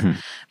background.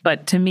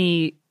 But to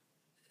me,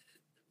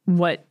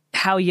 what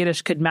how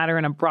Yiddish could matter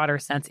in a broader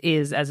sense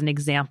is as an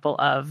example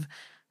of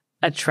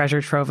a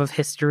treasure trove of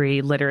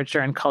history, literature,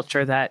 and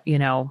culture that,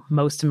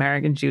 most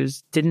American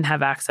Jews didn't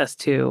have access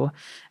to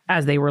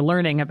as they were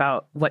learning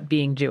about what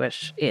being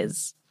Jewish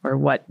is or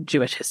what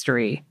Jewish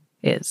history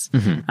is.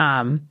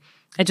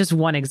 It's just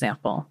one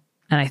example.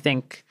 And I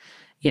think,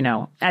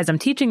 as I'm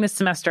teaching this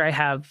semester, I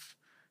have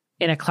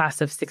in a class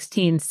of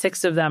 16,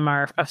 6 of them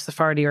are of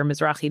Sephardi or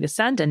Mizrahi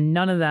descent, and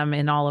none of them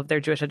in all of their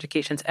Jewish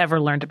educations ever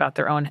learned about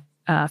their own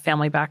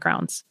family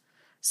backgrounds.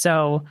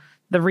 So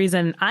the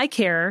reason I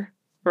care,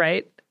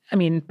 right? I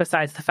mean,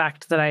 besides the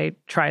fact that I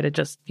try to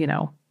just,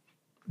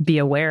 be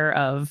aware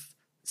of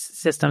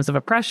systems of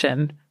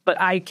oppression, but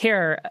I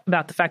care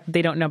about the fact that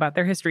they don't know about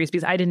their histories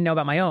because I didn't know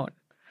about my own.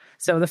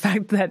 So the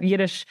fact that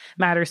Yiddish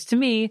matters to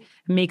me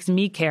makes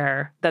me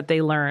care that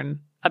they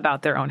learn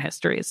about their own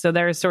histories. So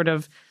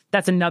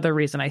that's another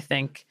reason I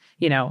think,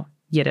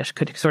 Yiddish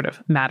could sort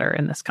of matter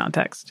in this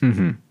context.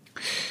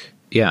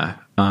 Yeah.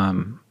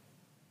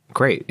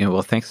 Great.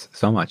 Well, thanks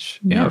so much,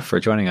 for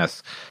joining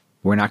us.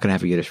 We're not going to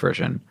have a Yiddish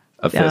version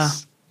of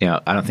this.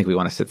 I don't think we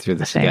want to sit through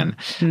this again.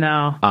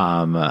 No.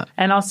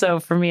 And also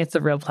for me, it's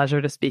a real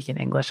pleasure to speak in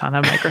English on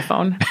a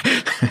microphone.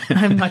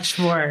 I'm much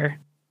more,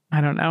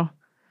 I don't know,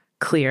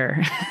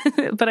 clear,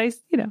 but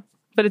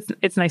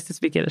it's nice to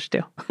speak Yiddish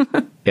too.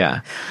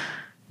 Yeah.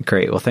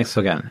 Great. Well, thanks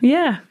again.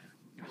 Yeah.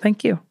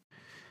 Thank you.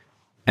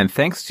 And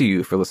thanks to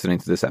you for listening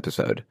to this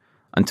episode.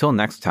 Until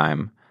next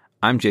time,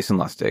 I'm Jason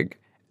Lustig,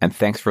 and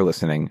thanks for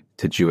listening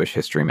to Jewish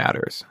History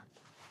Matters.